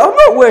idiot. I'm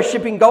not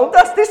worshipping gold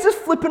dust. This is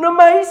flipping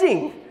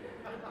amazing.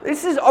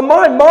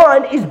 My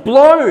mind is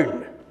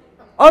blown.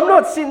 I'm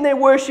not sitting there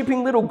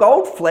worshipping little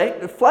gold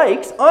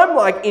flakes. I'm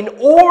like in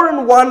awe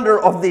and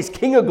wonder of this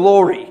King of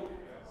Glory.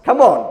 Come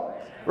on,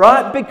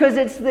 right? Because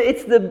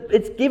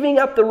it's giving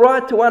up the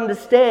right to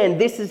understand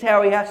this is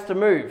how he has to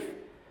move.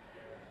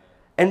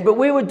 But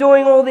we were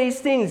doing all these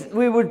things.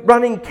 We were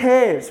running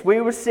camps. We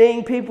were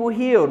seeing people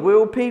healed. We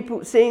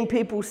were seeing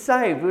people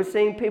saved. We were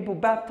seeing people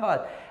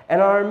baptized.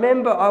 And I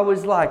remember I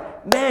was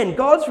like, man,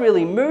 God's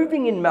really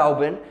moving in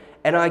Melbourne.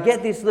 And I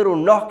get this little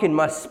knock in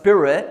my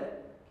spirit.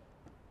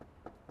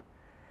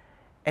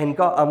 And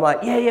God, I'm like,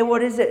 yeah,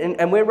 what is it?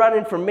 And we're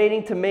running from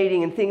meeting to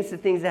meeting, and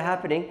things are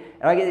happening.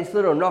 And I get this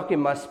little knock in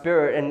my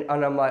spirit. And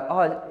I'm like,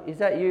 oh, is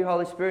that you,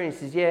 Holy Spirit? And he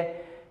says, yeah.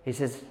 He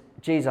says,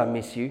 geez, I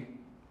miss you.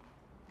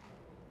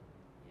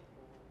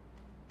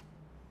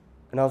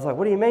 And I was like,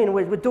 what do you mean?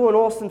 We're doing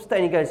awesome stuff.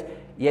 And he goes,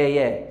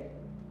 yeah,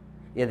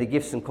 the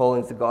gifts and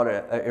callings of God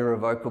are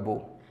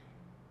irrevocable.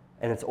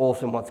 And it's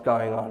awesome what's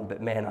going on,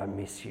 but man, I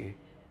miss you.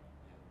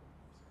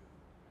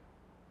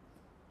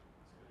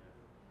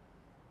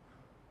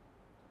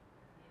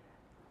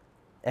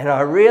 And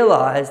I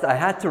realized I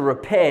had to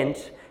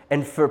repent,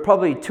 and for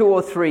probably 2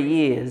 or 3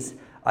 years,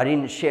 I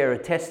didn't share a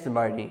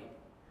testimony.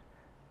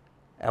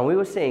 And we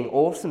were seeing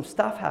awesome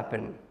stuff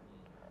happen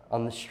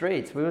on the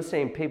streets. We were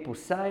seeing people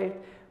saved.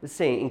 We were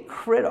seeing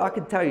incredible, I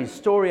could tell you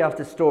story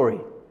after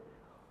story.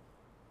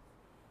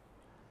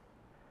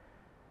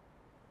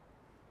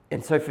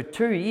 And so for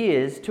 2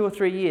 or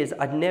 3 years,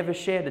 I'd never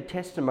shared a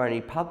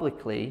testimony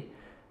publicly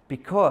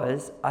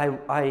because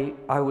I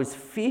was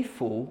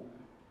fearful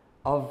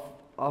of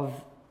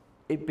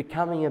it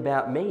becoming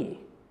about me.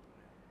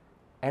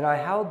 And I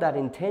held that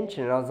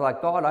intention, and I was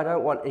like, God, I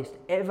don't want this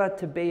ever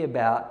to be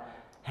about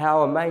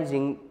how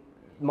amazing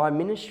my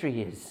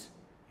ministry is.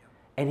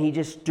 And he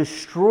just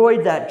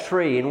destroyed that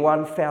tree in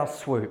one foul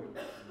swoop.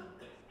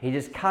 He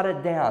just cut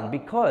it down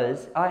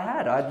because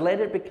I'd let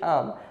it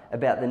become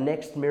about the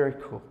next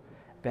miracle,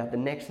 about the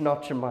next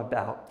notch in my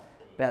belt,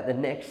 about the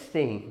next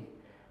thing.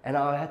 And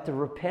I had to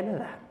repent of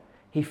that.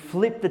 He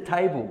flipped the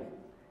table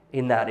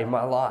in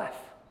my life.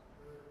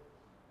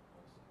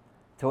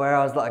 To where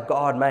I was like,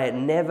 God, may it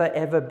never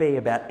ever be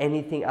about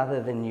anything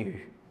other than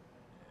you.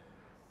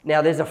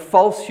 Now there's a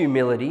false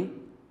humility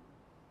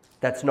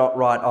that's not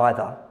right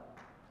either,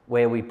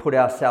 where we put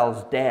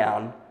ourselves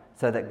down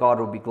so that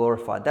God will be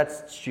glorified.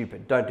 That's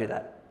stupid. Don't do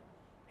that.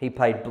 He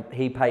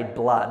paid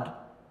blood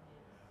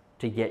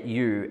to get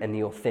you and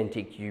the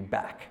authentic you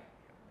back.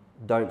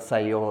 Don't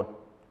say you're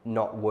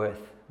not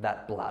worth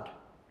that blood.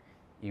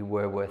 You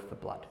were worth the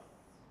blood.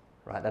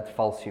 Right? That's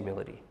false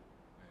humility.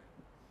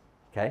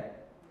 Okay?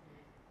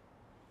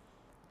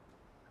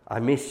 I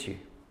miss you.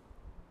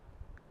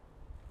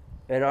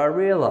 And I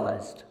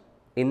realized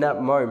in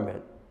that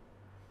moment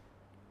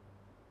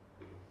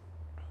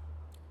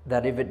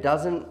that if it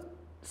doesn't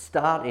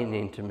start in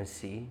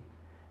intimacy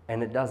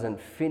and it doesn't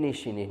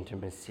finish in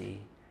intimacy,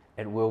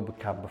 it will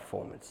become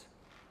performance.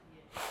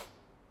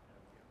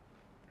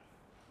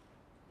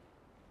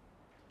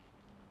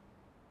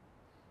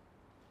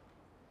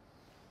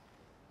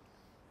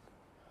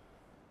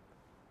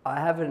 I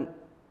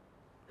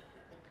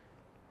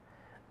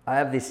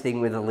have this thing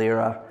with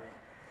Alira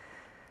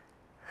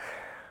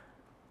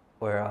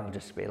where I'll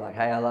just be like,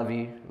 hey, I love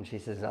you. And she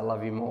says, I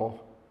love you more.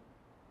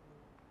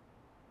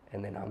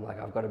 And then I'm like,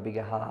 I've got a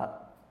bigger heart.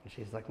 And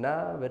she's like,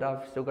 no, but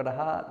I've still got a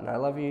heart and I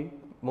love you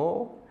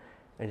more.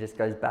 And it just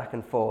goes back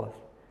and forth.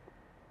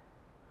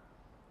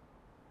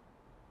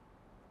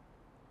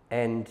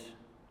 And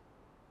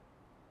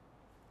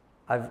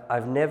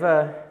I've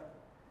never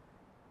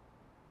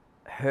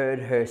heard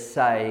her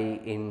say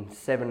in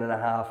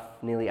 7.5,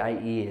 nearly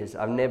 8 years,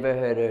 I've never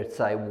heard her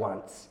say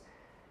once,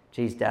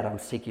 geez, Dad, I'm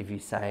sick of you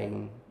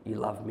saying you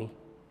love me.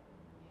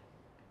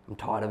 I'm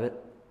tired of it.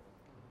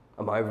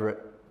 I'm over it.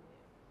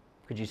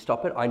 Could you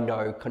stop it? I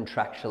know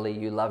contractually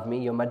you love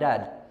me. You're my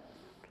dad.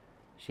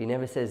 She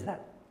never says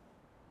that.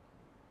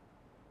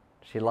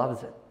 She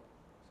loves it.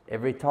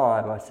 Every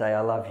time I say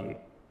I love you,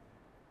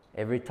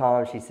 every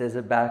time she says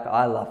it back,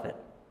 I love it.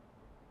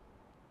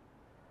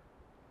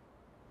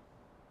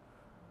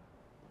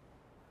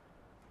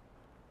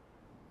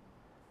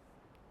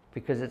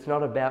 Because it's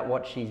not about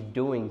what she's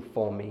doing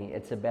for me.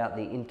 It's about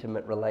the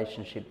intimate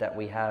relationship that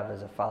we have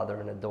as a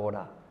father and a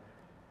daughter.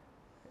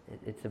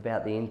 It's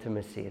about the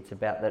intimacy. It's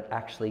about that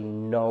actually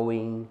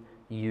knowing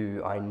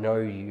you. I know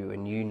you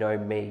and you know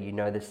me. You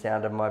know the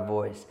sound of my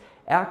voice.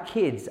 Our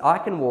kids, I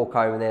can walk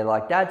home and they're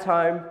like, Dad's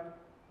home.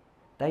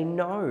 They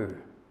know.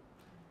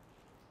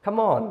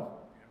 Come on.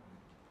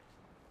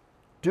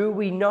 Do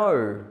we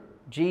know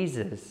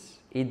Jesus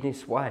in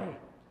this way?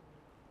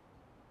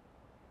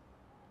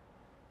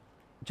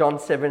 John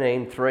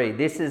 17:3,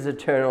 this is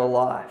eternal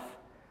life,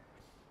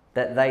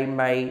 that they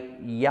may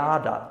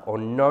yada or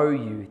know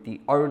you,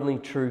 the only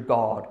true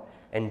God,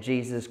 and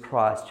Jesus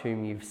Christ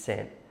whom you've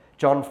sent.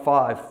 John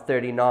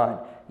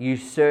 5:39, you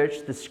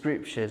search the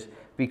scriptures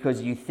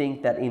because you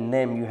think that in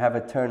them you have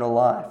eternal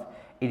life.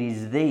 It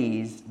is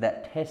these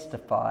that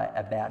testify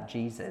about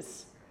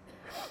Jesus.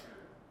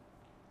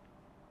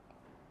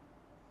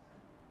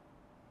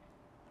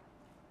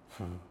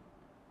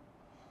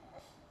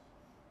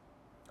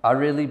 I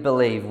really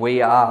believe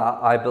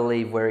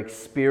we're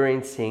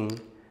experiencing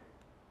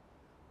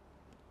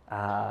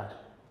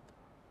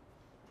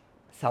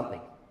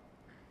something.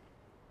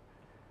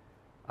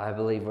 I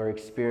believe we're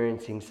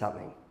experiencing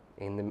something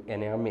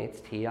in our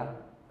midst here,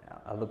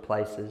 other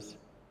places.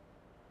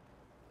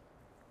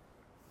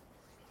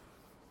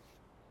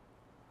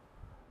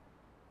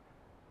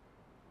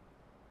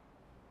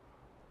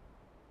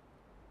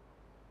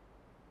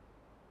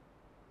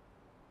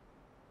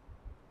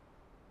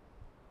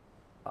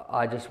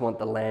 I just want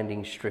the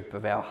landing strip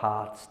of our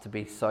hearts to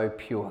be so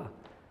pure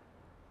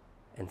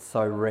and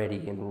so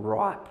ready and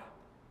ripe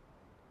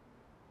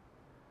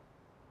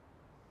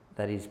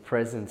that His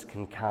presence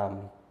can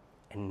come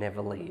and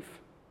never leave.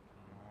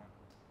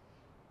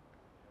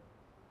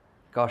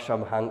 Gosh,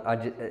 I'm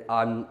hungry.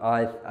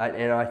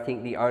 And I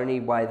think the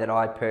only way that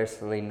I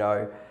personally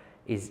know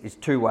is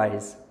two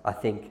ways, I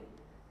think,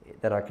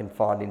 that I can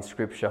find in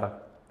Scripture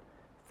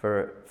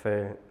for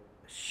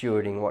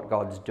stewarding what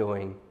God's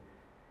doing.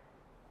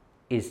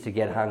 Is to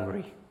get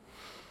hungry.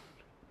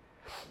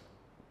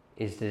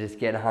 Is to just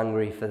get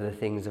hungry for the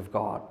things of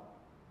God.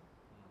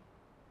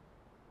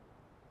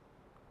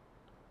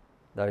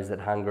 Those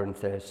that hunger and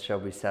thirst shall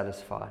be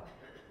satisfied.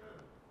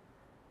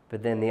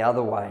 But then the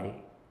other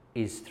way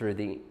is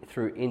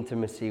through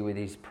intimacy with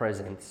His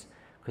presence.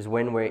 Because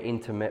when we're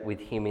intimate with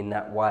Him in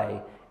that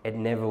way, it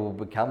never will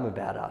become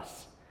about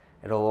us.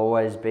 It'll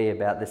always be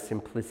about the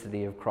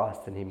simplicity of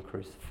Christ and Him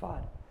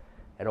crucified.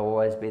 It'll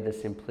always be the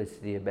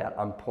simplicity about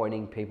I'm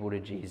pointing people to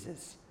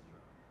Jesus.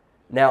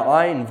 Now,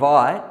 I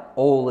invite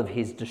all of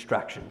His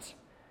distractions.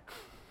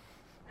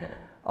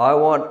 I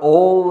want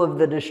all of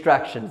the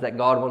distractions that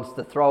God wants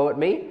to throw at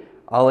me,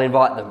 I'll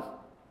invite them.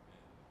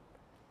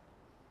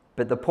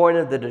 But the point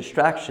of the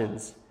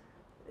distractions,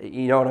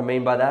 you know what I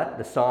mean by that?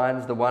 The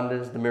signs, the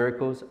wonders, the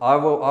miracles. I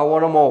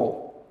want them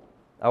all.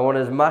 I want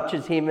as much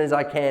as Him as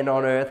I can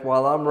on earth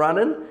while I'm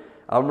running.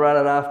 I'm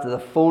running after the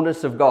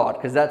fullness of God,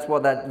 because that's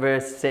what that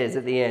verse says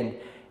at the end.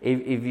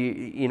 If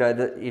you know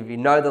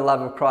the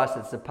love of Christ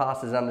that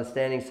surpasses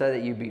understanding, so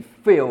that you be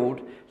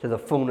filled to the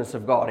fullness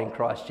of God in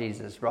Christ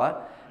Jesus, right?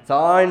 So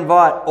I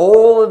invite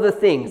all of the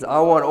things. I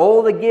want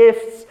all the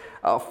gifts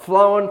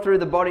flowing through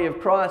the body of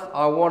Christ.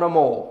 I want them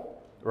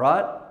all,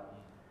 right?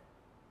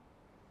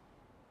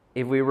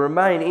 If we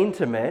remain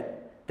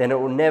intimate, then it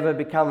will never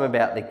become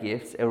about the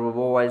gifts. It will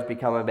always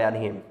become about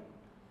Him.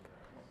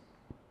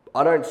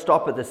 I don't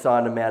stop at the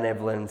sign of Mount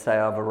Evelyn and say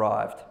I've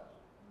arrived.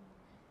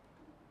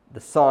 The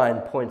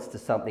sign points to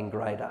something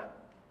greater.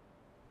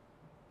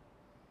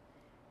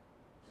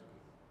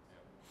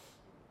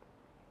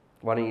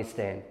 Why don't you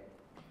stand?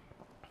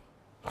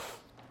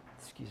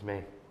 Excuse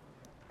me.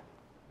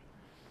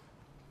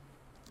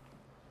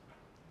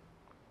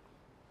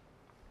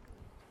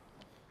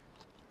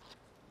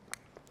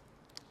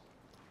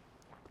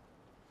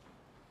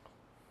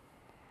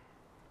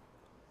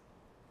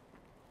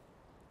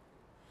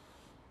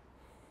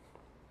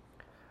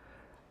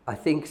 I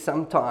think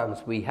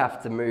sometimes we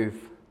have to move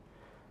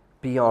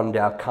beyond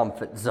our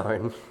comfort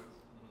zone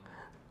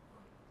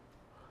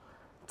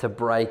to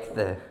break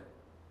the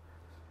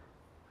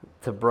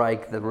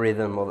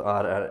rhythm, or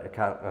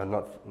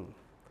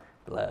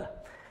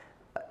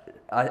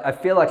I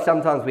feel like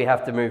sometimes we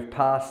have to move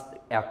past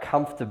our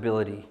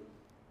comfortability.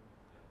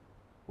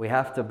 We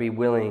have to be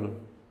willing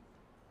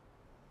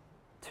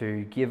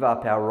to give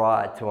up our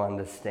right to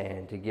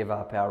understand, to give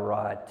up our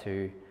right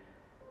to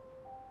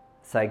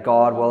say,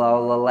 God, well,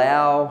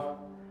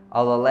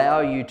 I'll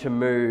allow you to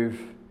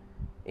move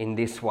in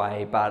this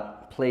way,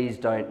 but please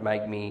don't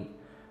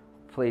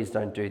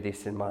do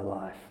this in my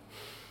life.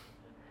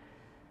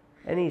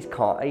 And he's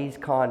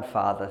kind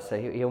Father, so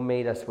he'll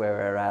meet us where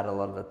we're at a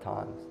lot of the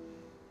times.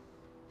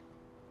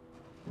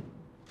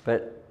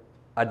 But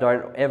I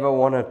don't ever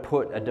want to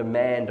put a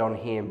demand on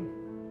him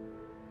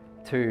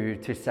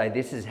to say,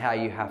 this is how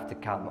you have to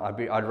come.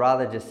 I'd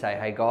rather just say,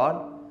 hey,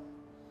 God,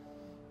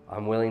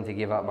 I'm willing to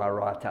give up my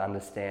right to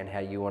understand how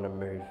you want to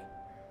move.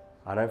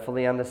 I don't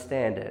fully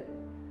understand it,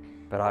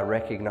 but I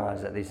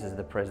recognize that this is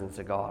the presence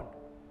of God.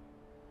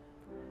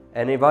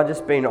 And if I've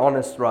just been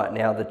honest right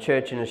now, the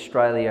church in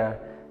Australia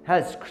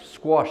has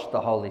squashed the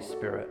Holy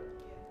Spirit.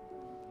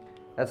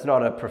 That's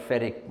not a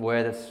prophetic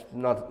word. It's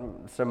not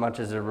so much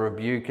as a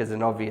rebuke as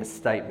an obvious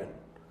statement.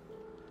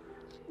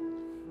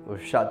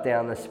 We've shut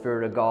down the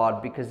Spirit of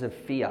God because of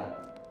fear.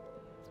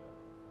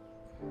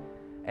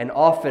 And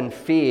often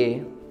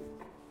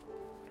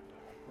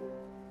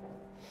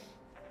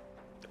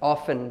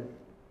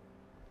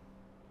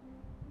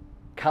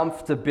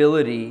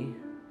comfortability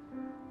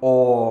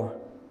or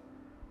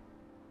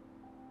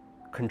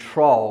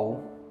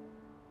control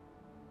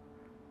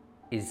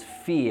is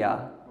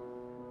fear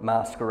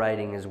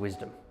masquerading as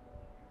wisdom.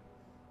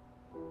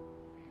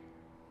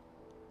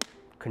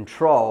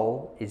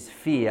 Control is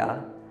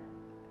fear,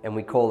 and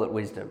we call it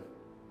wisdom.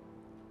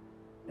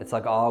 It's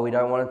like, oh, we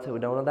don't want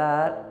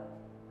that.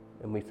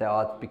 And we say, oh,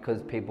 it's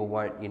because people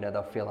won't,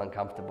 they'll feel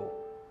uncomfortable.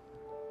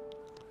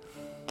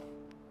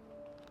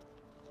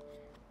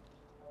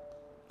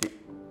 Do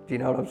you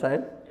know what I'm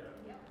saying?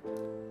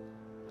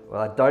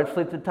 Well, don't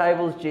flip the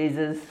tables,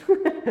 Jesus.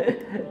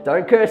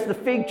 Don't curse the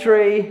fig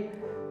tree.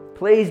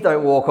 Please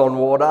don't walk on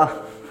water.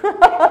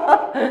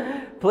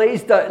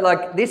 Please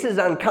don't, this is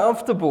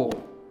uncomfortable.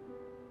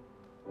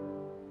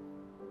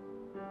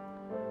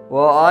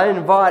 Well, I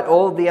invite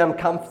all the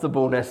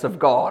uncomfortableness of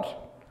God.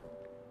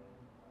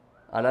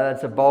 I know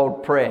that's a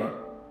bold prayer,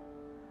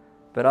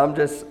 but I'm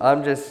just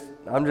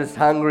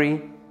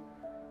hungry.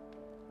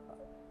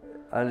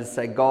 I just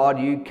say, God,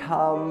 you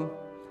come,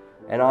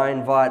 and I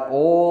invite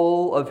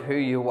all of who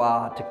you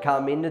are to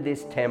come into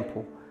this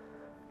temple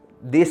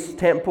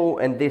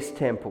and this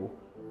temple.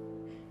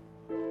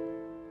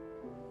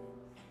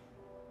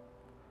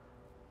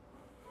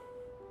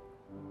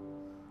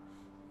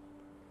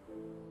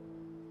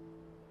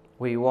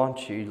 We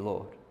want you,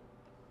 Lord.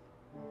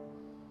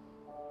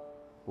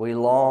 We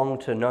long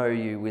to know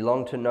you. We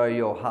long to know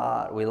your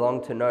heart. We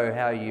long to know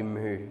how you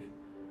move.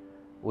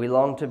 We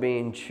long to be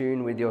in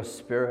tune with your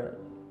Spirit.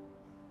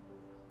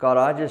 God,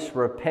 I just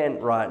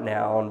repent right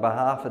now on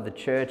behalf of the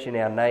church in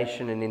our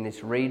nation and in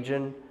this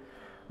region,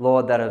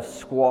 Lord, that have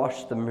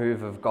squashed the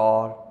move of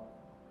God.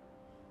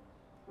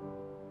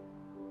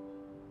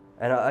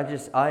 And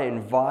I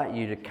invite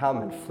you to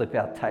come and flip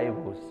our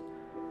tables.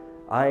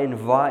 I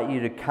invite you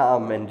to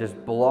come and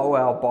just blow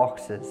our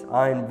boxes.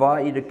 I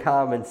invite you to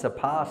come and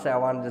surpass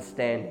our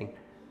understanding.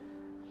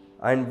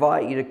 I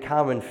invite you to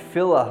come and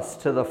fill us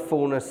to the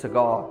fullness of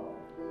God.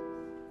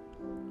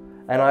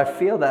 And I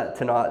feel that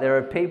tonight. There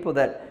are people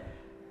that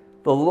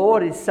the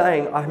Lord is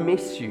saying, I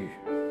miss you.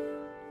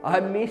 I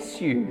miss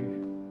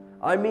you.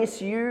 I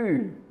miss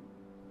you.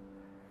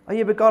 Oh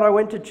yeah, but God, I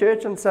went to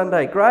church on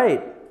Sunday.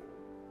 Great.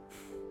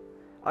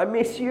 I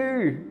miss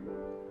you.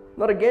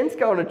 Not against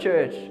going to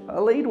church. I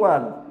lead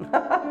one.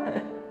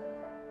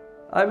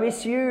 I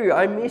miss you.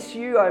 I miss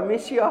you. I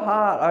miss your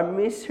heart. I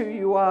miss who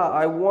you are.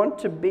 I want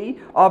to be.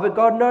 Oh, but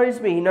God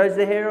knows me. He knows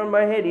the hair on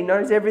my head. He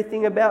knows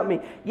everything about me.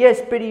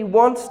 Yes, but He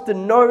wants to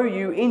know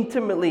you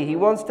intimately. He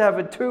wants to have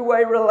a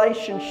two-way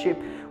relationship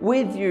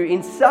with you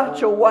in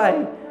such a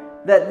way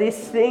that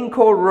this thing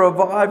called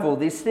revival,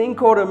 this thing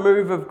called a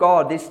move of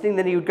God, this thing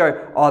that He would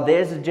go, oh,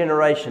 there's a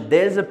generation,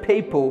 there's a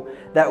people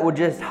that will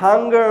just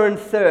hunger and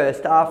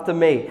thirst after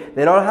me.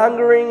 They're not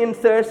hungering and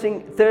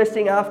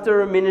thirsting after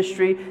a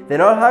ministry. They're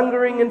not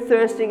hungering and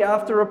thirsting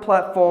after a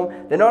platform.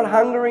 They're not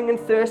hungering and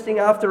thirsting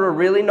after a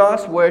really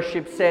nice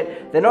worship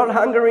set. They're not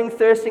hungering and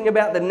thirsting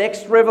about the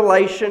next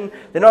revelation.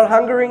 They're not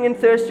hungering and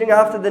thirsting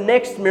after the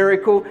next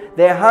miracle.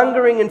 They're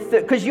hungering and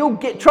because you'll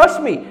get,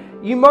 trust me,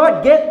 you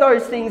might get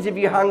those things if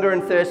you hunger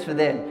and thirst for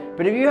them.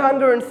 But if you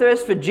hunger and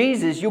thirst for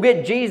Jesus, you'll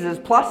get Jesus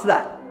plus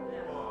that.